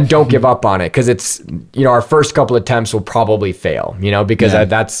 And don't give up on it, because it's, you know, our first couple attempts will probably fail, you know, because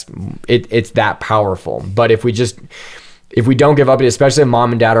it's that powerful. But if we don't give up, especially if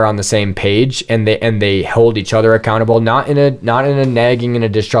mom and dad are on the same page, and they hold each other accountable, not in a nagging, in a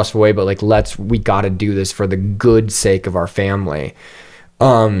distrustful way, but like, we got to do this for the good sake of our family.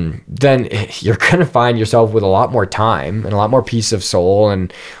 Then you're going to find yourself with a lot more time and a lot more peace of soul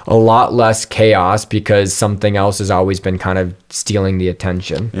and a lot less chaos, because something else has always been kind of stealing the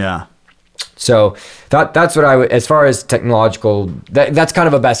attention. Yeah. So that's what I would, as far as technological, that's kind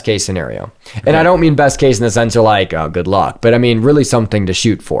of a best case scenario. And I don't mean best case in the sense of like, oh, good luck, but I mean really something to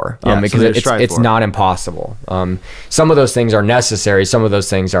shoot for, because it's not impossible. Some of those things are necessary. Some of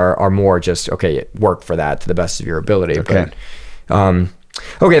those things are more just, okay, work for that to the best of your ability. Okay. But,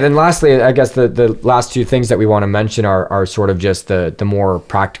 okay, then lastly, I guess the last two things that we want to mention are sort of just the more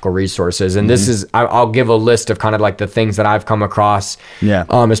practical resources. And this is, I'll give a list of kind of like the things that I've come across,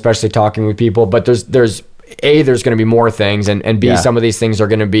 especially talking with people. But there's going to be more things, and B, some of these things are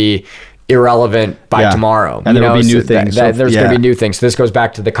going to be irrelevant by tomorrow. And there will be new things. There's going to be new things. So this goes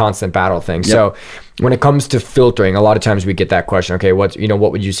back to the constant battle thing. So when it comes to filtering, a lot of times we get that question, okay, what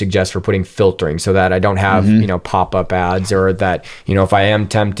would you suggest for putting filtering so that I don't have, pop-up ads, or that, if I am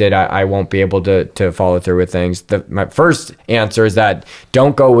tempted, I won't be able to follow through with things. My first answer is that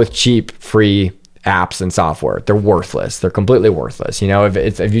don't go with cheap, free apps and software. They're worthless. They're completely worthless.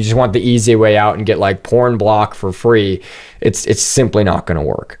 If you just want the easy way out and get like porn block for free, it's simply not going to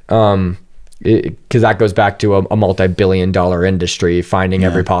work. Because that goes back to a multi-billion-dollar industry finding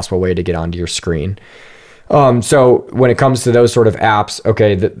every possible way to get onto your screen. So when it comes to those sort of apps,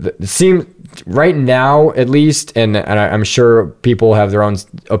 okay, the seem right now at least, and I'm sure people have their own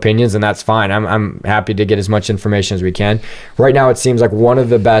opinions, and that's fine. I'm happy to get as much information as we can. Right now, it seems like one of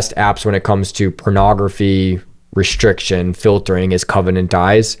the best apps when it comes to pornography restriction filtering is Covenant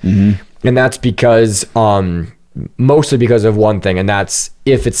Eyes, and that's because mostly because of one thing, and that's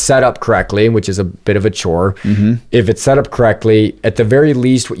if it's set up correctly, which is a bit of a chore. If it's set up correctly, at the very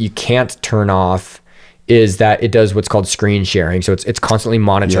least, what you can't turn off is that it does what's called screen sharing. So it's constantly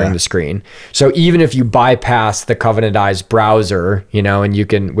monitoring the screen. So even if you bypass the Covenant Eyes browser, and you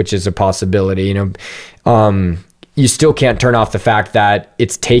can, which is a possibility, you still can't turn off the fact that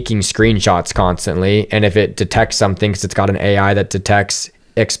it's taking screenshots constantly. And if it detects something, because it's got an AI that detects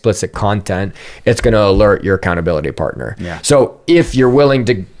explicit content, it's going to alert your accountability partner. So if you're willing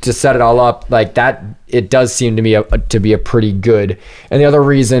to set it all up like that, it does seem to me to be a pretty good. And the other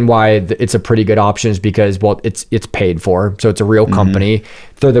reason why it's a pretty good option is because, well, it's paid for, so it's a real company.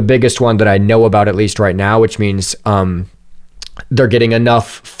 They're the biggest one that I know about, at least right now, which means they're getting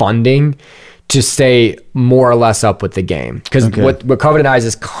enough funding to stay more or less up with the game. Because what Covenant Eyes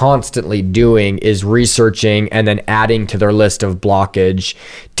is constantly doing is researching and then adding to their list of blockage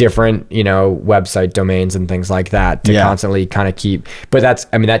different, you know, website domains and things like that to constantly kind of keep. But that's,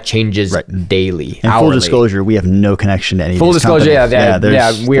 I mean, that changes daily. And hourly. full disclosure, we have no connection to any full of these disclosure,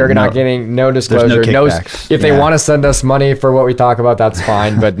 companies. we are not getting no disclosure. No kickbacks. If they want to send us money for what we talk about, that's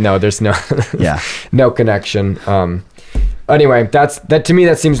fine. But no, there's no no connection. Anyway, that to me,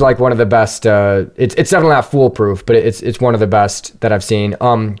 that seems like one of the best. It's definitely not foolproof, but it's one of the best that I've seen.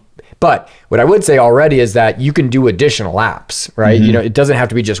 But what I would say already is that you can do additional apps, right? You know, it doesn't have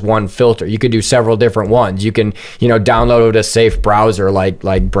to be just one filter. You could do several different ones. You can, you know, download a safe browser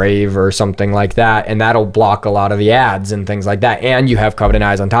like Brave or something like that, and that'll block a lot of the ads and things like that. And you have Covenant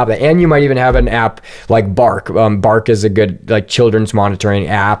Eyes on top of that. And you might even have an app like Bark. Bark is a good like children's monitoring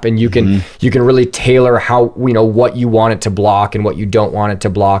app, and you can really tailor how, you know, what you want it to block and what you don't want it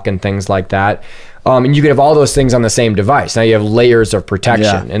to block and things like that. And you can have all those things on the same device. Now you have layers of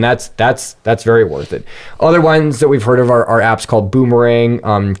protection, and that's very worth it. Other ones that we've heard of are apps called Boomerang,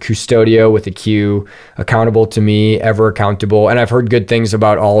 Custodio with a Q, Accountable to Me, Ever Accountable, and I've heard good things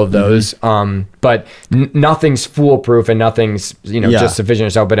about all of those. But nothing's foolproof and nothing's, you know, just sufficient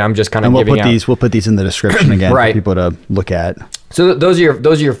itself. But I'm just kind of giving out. We'll put these in the description again for people to look at. So those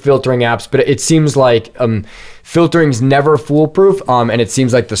are your filtering apps, but it seems like filtering's never foolproof, and it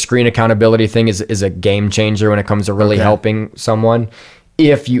seems like the screen accountability thing is a game changer when it comes to really helping someone.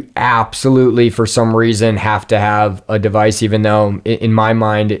 If you absolutely, for some reason, have to have a device, even though in my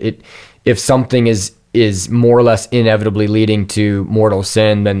mind, if something is more or less inevitably leading to mortal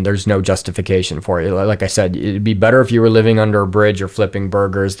sin, then there's no justification for it. Like I said, it'd be better if you were living under a bridge or flipping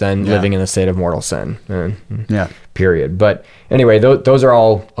burgers than living in a state of mortal sin. Period. But anyway, those are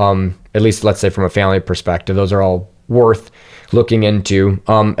all, at least let's say from a family perspective, those are all worth looking into.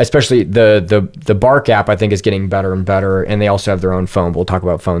 Especially the Bark app, I think, is getting better and better, and they also have their own phone. We'll talk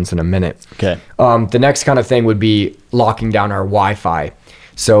about phones in a minute. Okay. The next kind of thing would be locking down our Wi-Fi.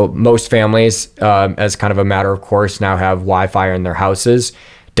 So most families, as kind of a matter of course, now have Wi-Fi in their houses.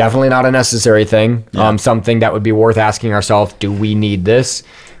 Definitely not a necessary thing. Something that would be worth asking ourselves, do we need this?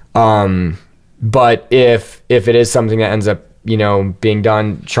 But if it is something that ends up, you know, being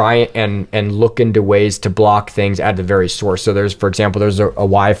done, try and look into ways to block things at the very source. So there's, for example, there's a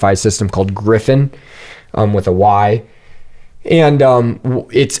Wi-Fi system called Griffin, with a Y, and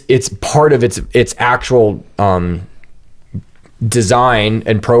it's part of its actual design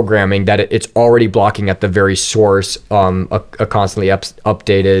and programming that it's already blocking at the very source a constantly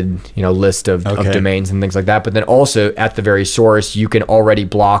updated, you know, list of domains and things like that. But then also at the very source, you can already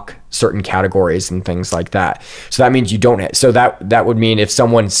block certain categories and things like that. So that means you don't. So that would mean if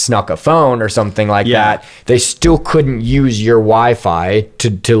someone snuck a phone or something like that, they still couldn't use your Wi-Fi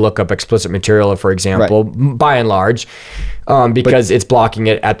to look up explicit material, for example, by and large, because it's blocking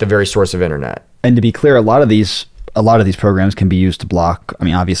it at the very source of internet. And to be clear, a lot of these programs can be used to block, I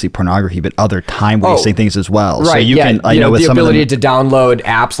mean, obviously pornography, but other time-wasting things as well. Right. So you can, you know, with the ability to download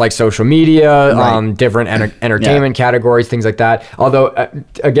apps like social media, different entertainment categories, things like that. Although,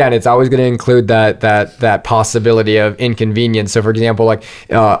 again, it's always going to include that possibility of inconvenience. So, for example, like,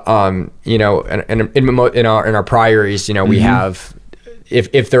 you know, in our priories, you know, we have.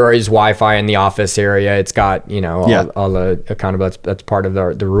 If there is Wi-Fi in the office area, it's got, you know, all the accountable. That's part of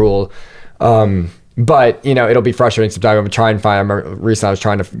the rule. But, you know, it'll be frustrating sometimes. I'm trying to find, recently I was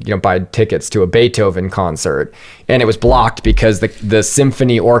trying to, you know, buy tickets to a Beethoven concert, and it was blocked because the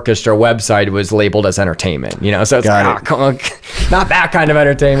symphony orchestra website was labeled as entertainment, you know, so it's like, come on, not that kind of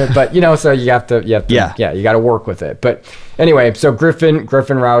entertainment, but, you know, so you have to you got to work with it. But anyway, so Griffin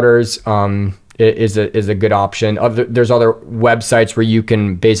routers, is a good option. There's other websites where you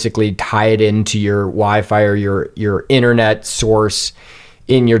can basically tie it into your Wi-Fi or your internet source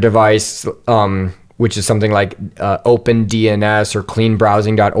in your device, which is something like OpenDNS or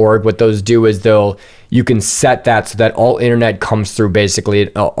cleanbrowsing.org. What those do is you can set that so that all internet comes through basically an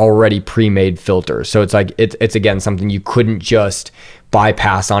already pre-made filter. So it's like it's again something you couldn't just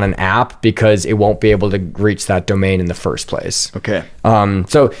bypass on an app because it won't be able to reach that domain in the first place. Okay.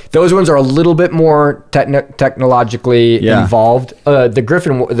 So those ones are a little bit more technologically involved.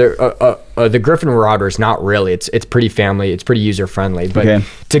 The Griffin router is not really. It's pretty family. It's pretty user friendly. But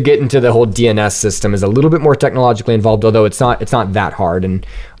to get into the whole DNS system is a little bit more technologically involved. Although it's not that hard. And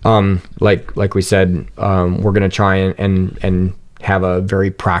like we said, we're gonna try and have a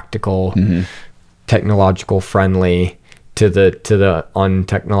very practical, technological friendly. To the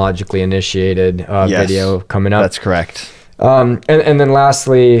untechnologically initiated video coming up. That's correct. And then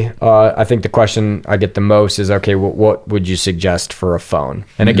lastly, I think the question I get the most is, okay, what would you suggest for a phone?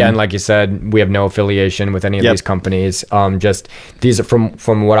 And again, like you said, we have no affiliation with any of these companies. Just these are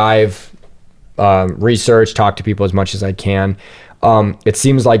from what I've researched, talked to people as much as I can. It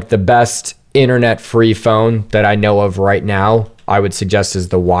seems like the best internet-free phone that I know of right now, I would suggest, is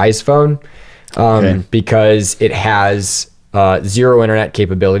the Wise phone, because it has zero internet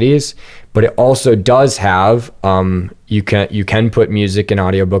capabilities, but it also does have you can put music and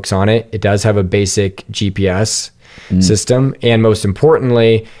audiobooks on it. It does have a basic GPS system, and most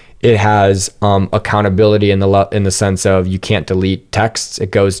importantly, it has accountability in the sense of you can't delete texts.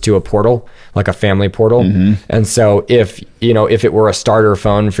 It goes to a portal, like a family portal. And so if it were a starter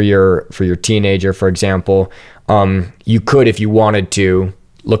phone for your teenager, for example, you could, if you wanted to,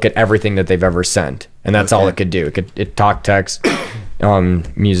 look at everything that they've ever sent, and that's all it could do. It talk, text,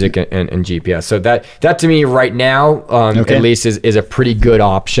 music, and GPS. So that to me right now, at least is a pretty good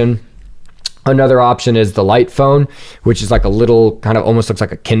option. Another option is the Light phone, which is like a little, kind of almost looks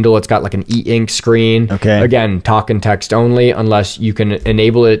like a Kindle. It's got like an e-ink screen. Again, talk and text only, unless you can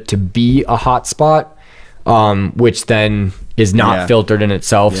enable it to be a hotspot, which then is not filtered in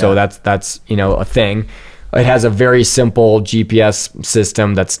itself. So that's a thing. It has a very simple GPS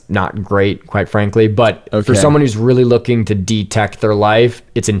system that's not great, quite frankly. But for someone who's really looking to detect their life,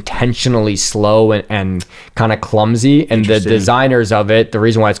 it's intentionally slow and kind of clumsy. And the designers of it, the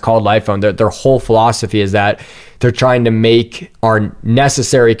reason why it's called Light phone, their whole philosophy is that they're trying to make our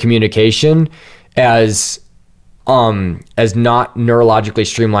necessary communication as not neurologically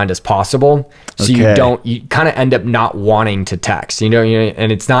streamlined as possible. So you kind of end up not wanting to text, and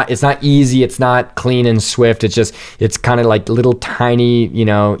it's not easy. It's not clean and swift. It's kind of like little tiny,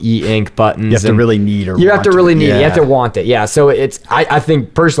 e-ink buttons. You have to really need You have to want it. Yeah. So I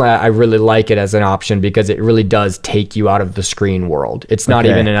think personally, I really like it as an option because it really does take you out of the screen world. It's not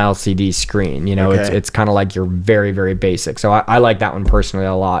even an LCD screen, it's kind of like you're very, very basic. So I like that one personally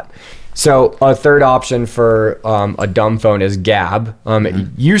a lot. So a third option for a dumb phone is Gab. It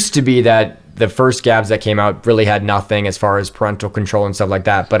used to be that the first Gabs that came out really had nothing as far as parental control and stuff like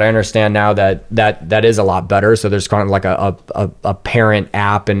that. But I understand now that is a lot better. So there's kind of like a parent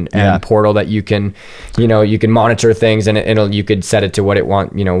app and portal that you can monitor things, and you could set it to what it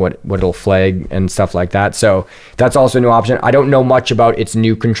want, what it'll flag and stuff like that. So that's also a new option. I don't know much about its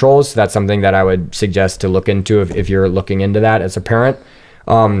new controls. So that's something that I would suggest to look into if you're looking into that as a parent.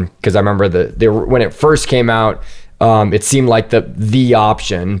 Because I remember when it first came out, it seemed like the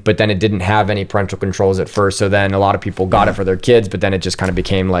option, but then it didn't have any parental controls at first. So then a lot of people got it for their kids, but then it just kind of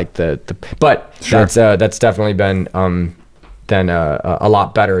became like that's definitely been a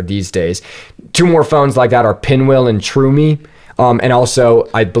lot better these days. Two more phones like that are Pinwheel and TrueMe. And also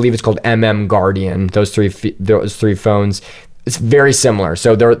I believe it's called Guardian. Those three phones. It's very similar.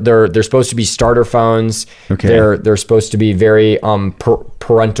 So they're supposed to be starter phones. They're supposed to be very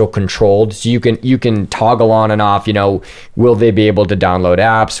parental controlled. So you can toggle on and off. Will they be able to download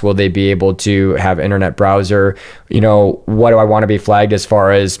apps? Will they be able to have internet browser? What do I want to be flagged as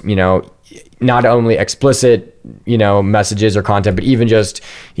far as not only explicit messages or content, but even just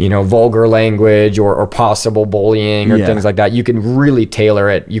vulgar language or possible bullying or things like that. You can really tailor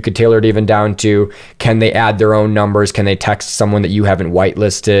it. You could tailor it even down to, can they add their own numbers? Can they text someone that you haven't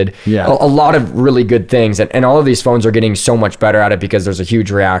whitelisted? A lot of really good things, and all of these phones are getting so much better at it because there's a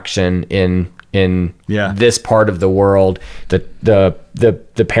huge reaction in this part of the world,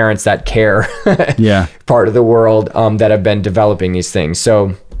 the parents that care part of the world that have been developing these things.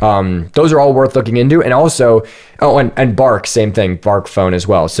 So those are all worth looking into. And also, and Bark, same thing, Bark phone as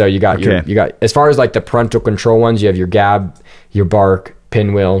well. So you got you got, as far as like the parental control ones, you have your Gab, your Bark,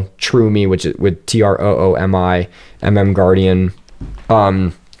 Pinwheel, TrueMe, which is with TROOMI, Guardian.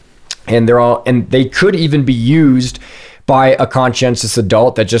 And they could even be used by a conscientious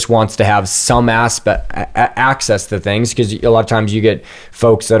adult that just wants to have some access to things, because a lot of times you get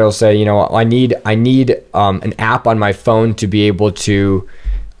folks that'll say, I need an app on my phone to be able to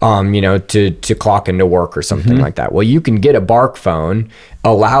to clock into work or something like that. Well, you can get a Bark phone,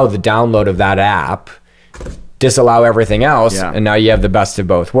 allow the download of that app, disallow everything else, and now you have the best of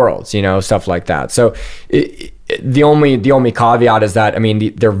both worlds, stuff like that. So the only caveat is that,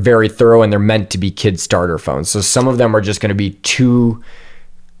 they're very thorough and they're meant to be kid starter phones. So some of them are just going to be too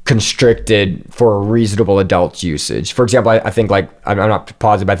constricted for a reasonable adult usage. For example, I think, like, I'm not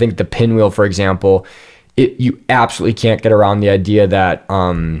positive, but I think the Pinwheel, for example, you absolutely can't get around the idea that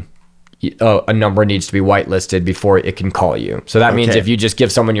a number needs to be whitelisted before it can call you. So that means if you just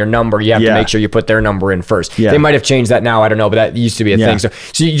give someone your number, you have to make sure you put their number in first. They might have changed that now, I don't know, but that used to be a thing. So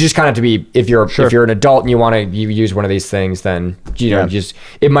you just kind of have to be, if you're an adult and you want to use one of these things, then just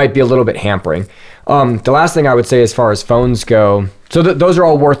it might be a little bit hampering. The last thing I would say as far as phones go, so those are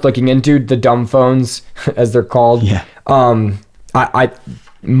all worth looking into, the dumb phones as they're called. I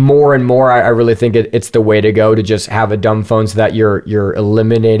more and more, I really think it's the way to go, to just have a dumb phone, so that you're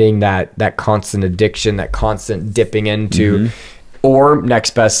eliminating that constant addiction, that constant dipping into. Or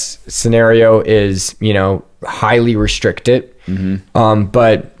next best scenario is, highly restrict it.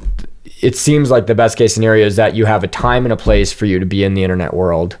 But it seems like the best case scenario is that you have a time and a place for you to be in the internet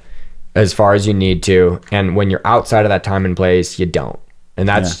world as far as you need to. And when you're outside of that time and place, you don't. And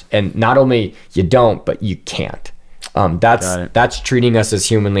and not only you don't, but you can't. That's treating us as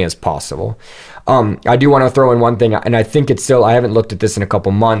humanly as possible. I do want to throw in one thing, and I think it's still, I haven't looked at this in a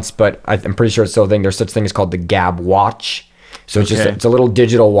couple months, but I'm pretty sure it's still a thing. There's such things called the Gab watch. So it's it's a little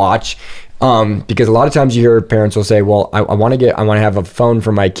digital watch. Because a lot of times you hear parents will say, well, I want to have a phone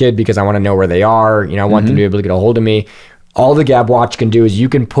for my kid because I want to know where they are. I want them to be able to get a hold of me. All the Gab watch can do is you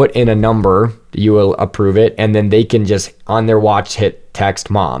can put in a number, you will approve it, and then they can just on their watch hit text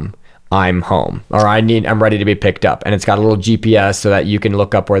mom, I'm home, or I'm ready to be picked up. And it's got a little GPS so that you can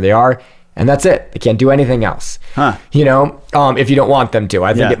look up where they are, and that's it. They can't do anything else. If you don't want them to.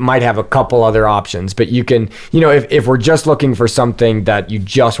 I think it might have a couple other options, but you can, if we're just looking for something that you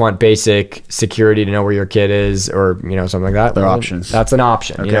just want basic security to know where your kid is, or, something like that. There are options. That's an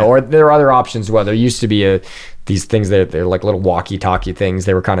option, or there are other options. Well, there used to be these things that they're like little walkie-talkie things.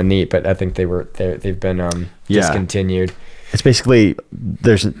 They were kind of neat, but I think they've been discontinued. It's basically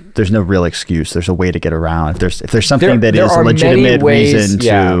there's no real excuse. There's a way to get around. If there's something that is a legitimate reason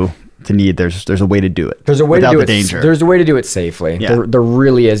to need, there's a way to do it. There's a way without to do the danger. There's a way to do it safely. There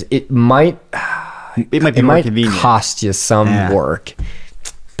really is. It might be more convenient. Cost you some work,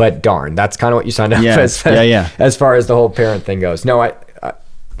 but darn, that's kind of what you signed up as. As far as the whole parent thing goes. No,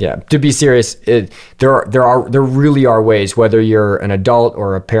 to be serious, there really are ways, whether you're an adult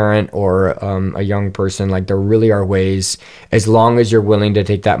or a parent or a young person, like there really are ways, as long as you're willing to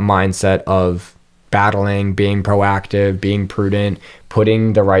take that mindset of battling, being proactive, being prudent,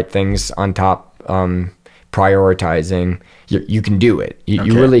 putting the right things on top, prioritizing, you can do it.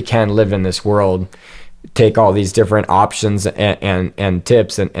 You really can live in this world, take all these different options and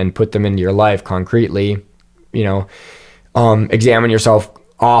tips and put them into your life concretely, examine yourself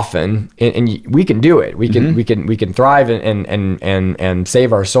often, and we can do it. We can thrive and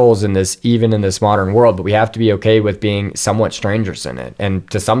save our souls in this modern world, but we have to be okay with being somewhat strangers in it, and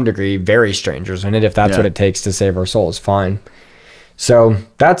to some degree very strangers in it, if that's what it takes to save our souls. Fine. So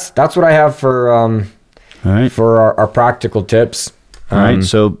that's what I have for our practical tips. All right.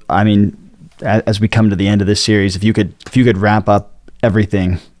 So I mean, as we come to the end of this series, if you could wrap up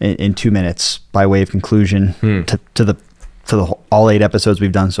everything in 2 minutes by way of conclusion to the all 8 episodes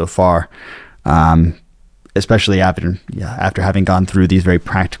we've done so far, especially after having gone through these very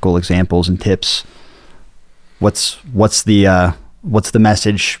practical examples and tips, what's the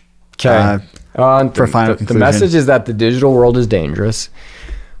message for final conclusion? The message is that the digital world is dangerous.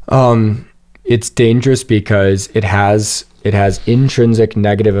 It's dangerous because it has intrinsic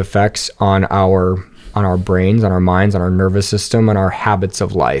negative effects on our brains, on our minds, on our nervous system, on our habits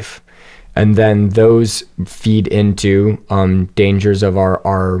of life. And then those feed into dangers of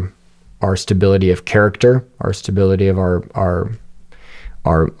our stability of character, our stability of our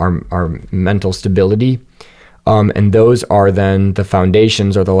mental stability, and those are then the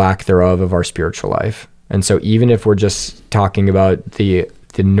foundations, or the lack thereof, of our spiritual life. And so even if we're just talking about the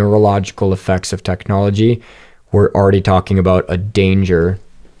neurological effects of technology, we're already talking about a danger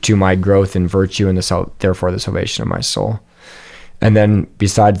to my growth in virtue and therefore the salvation of my soul. And then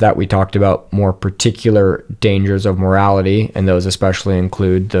besides that, we talked about more particular dangers of morality, and those especially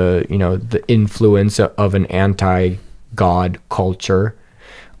include the influence of an anti-God culture,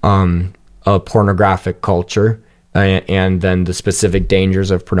 a pornographic culture, and then the specific dangers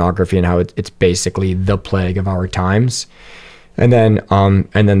of pornography and how it's basically the plague of our times. And then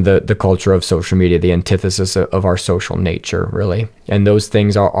the culture of social media, the antithesis of our social nature, really. And those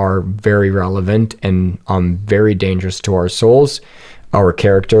things are very relevant and very dangerous to our souls, our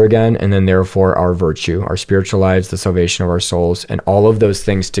character again, and then therefore our virtue, our spiritual lives, the salvation of our souls, and all of those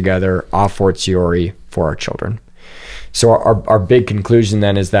things together a fortiori for our children. So our big conclusion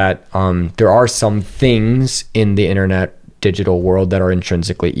then is that there are some things in the internet digital world that are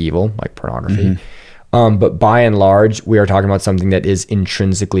intrinsically evil, like pornography. But by and large, we are talking about something that is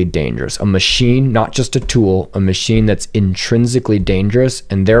intrinsically dangerous. A machine, not just a tool, a machine that's intrinsically dangerous,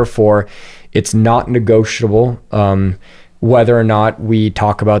 and therefore it's not negotiable whether or not we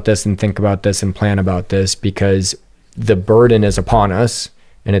talk about this and think about this and plan about this, because the burden is upon us,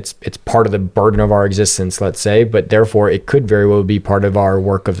 and it's part of the burden of our existence, let's say, but therefore it could very well be part of our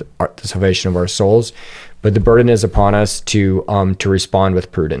work of the salvation of our souls. But the burden is upon us to respond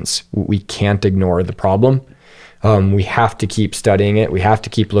with prudence. We can't ignore the problem. We have to keep studying it. We have to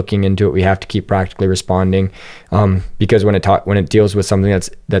keep looking into it. We have to keep practically responding, because when it deals with something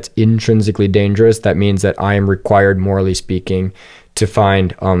that's intrinsically dangerous, that means that I am required, morally speaking, to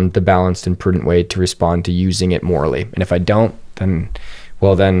find the balanced and prudent way to respond to using it morally. And if I don't, then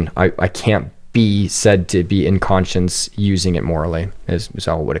I can't be said to be in conscience using it morally. Is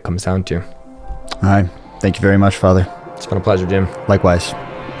all what it comes down to. All right. Thank you very much, Father. It's been a pleasure, Jim. Likewise.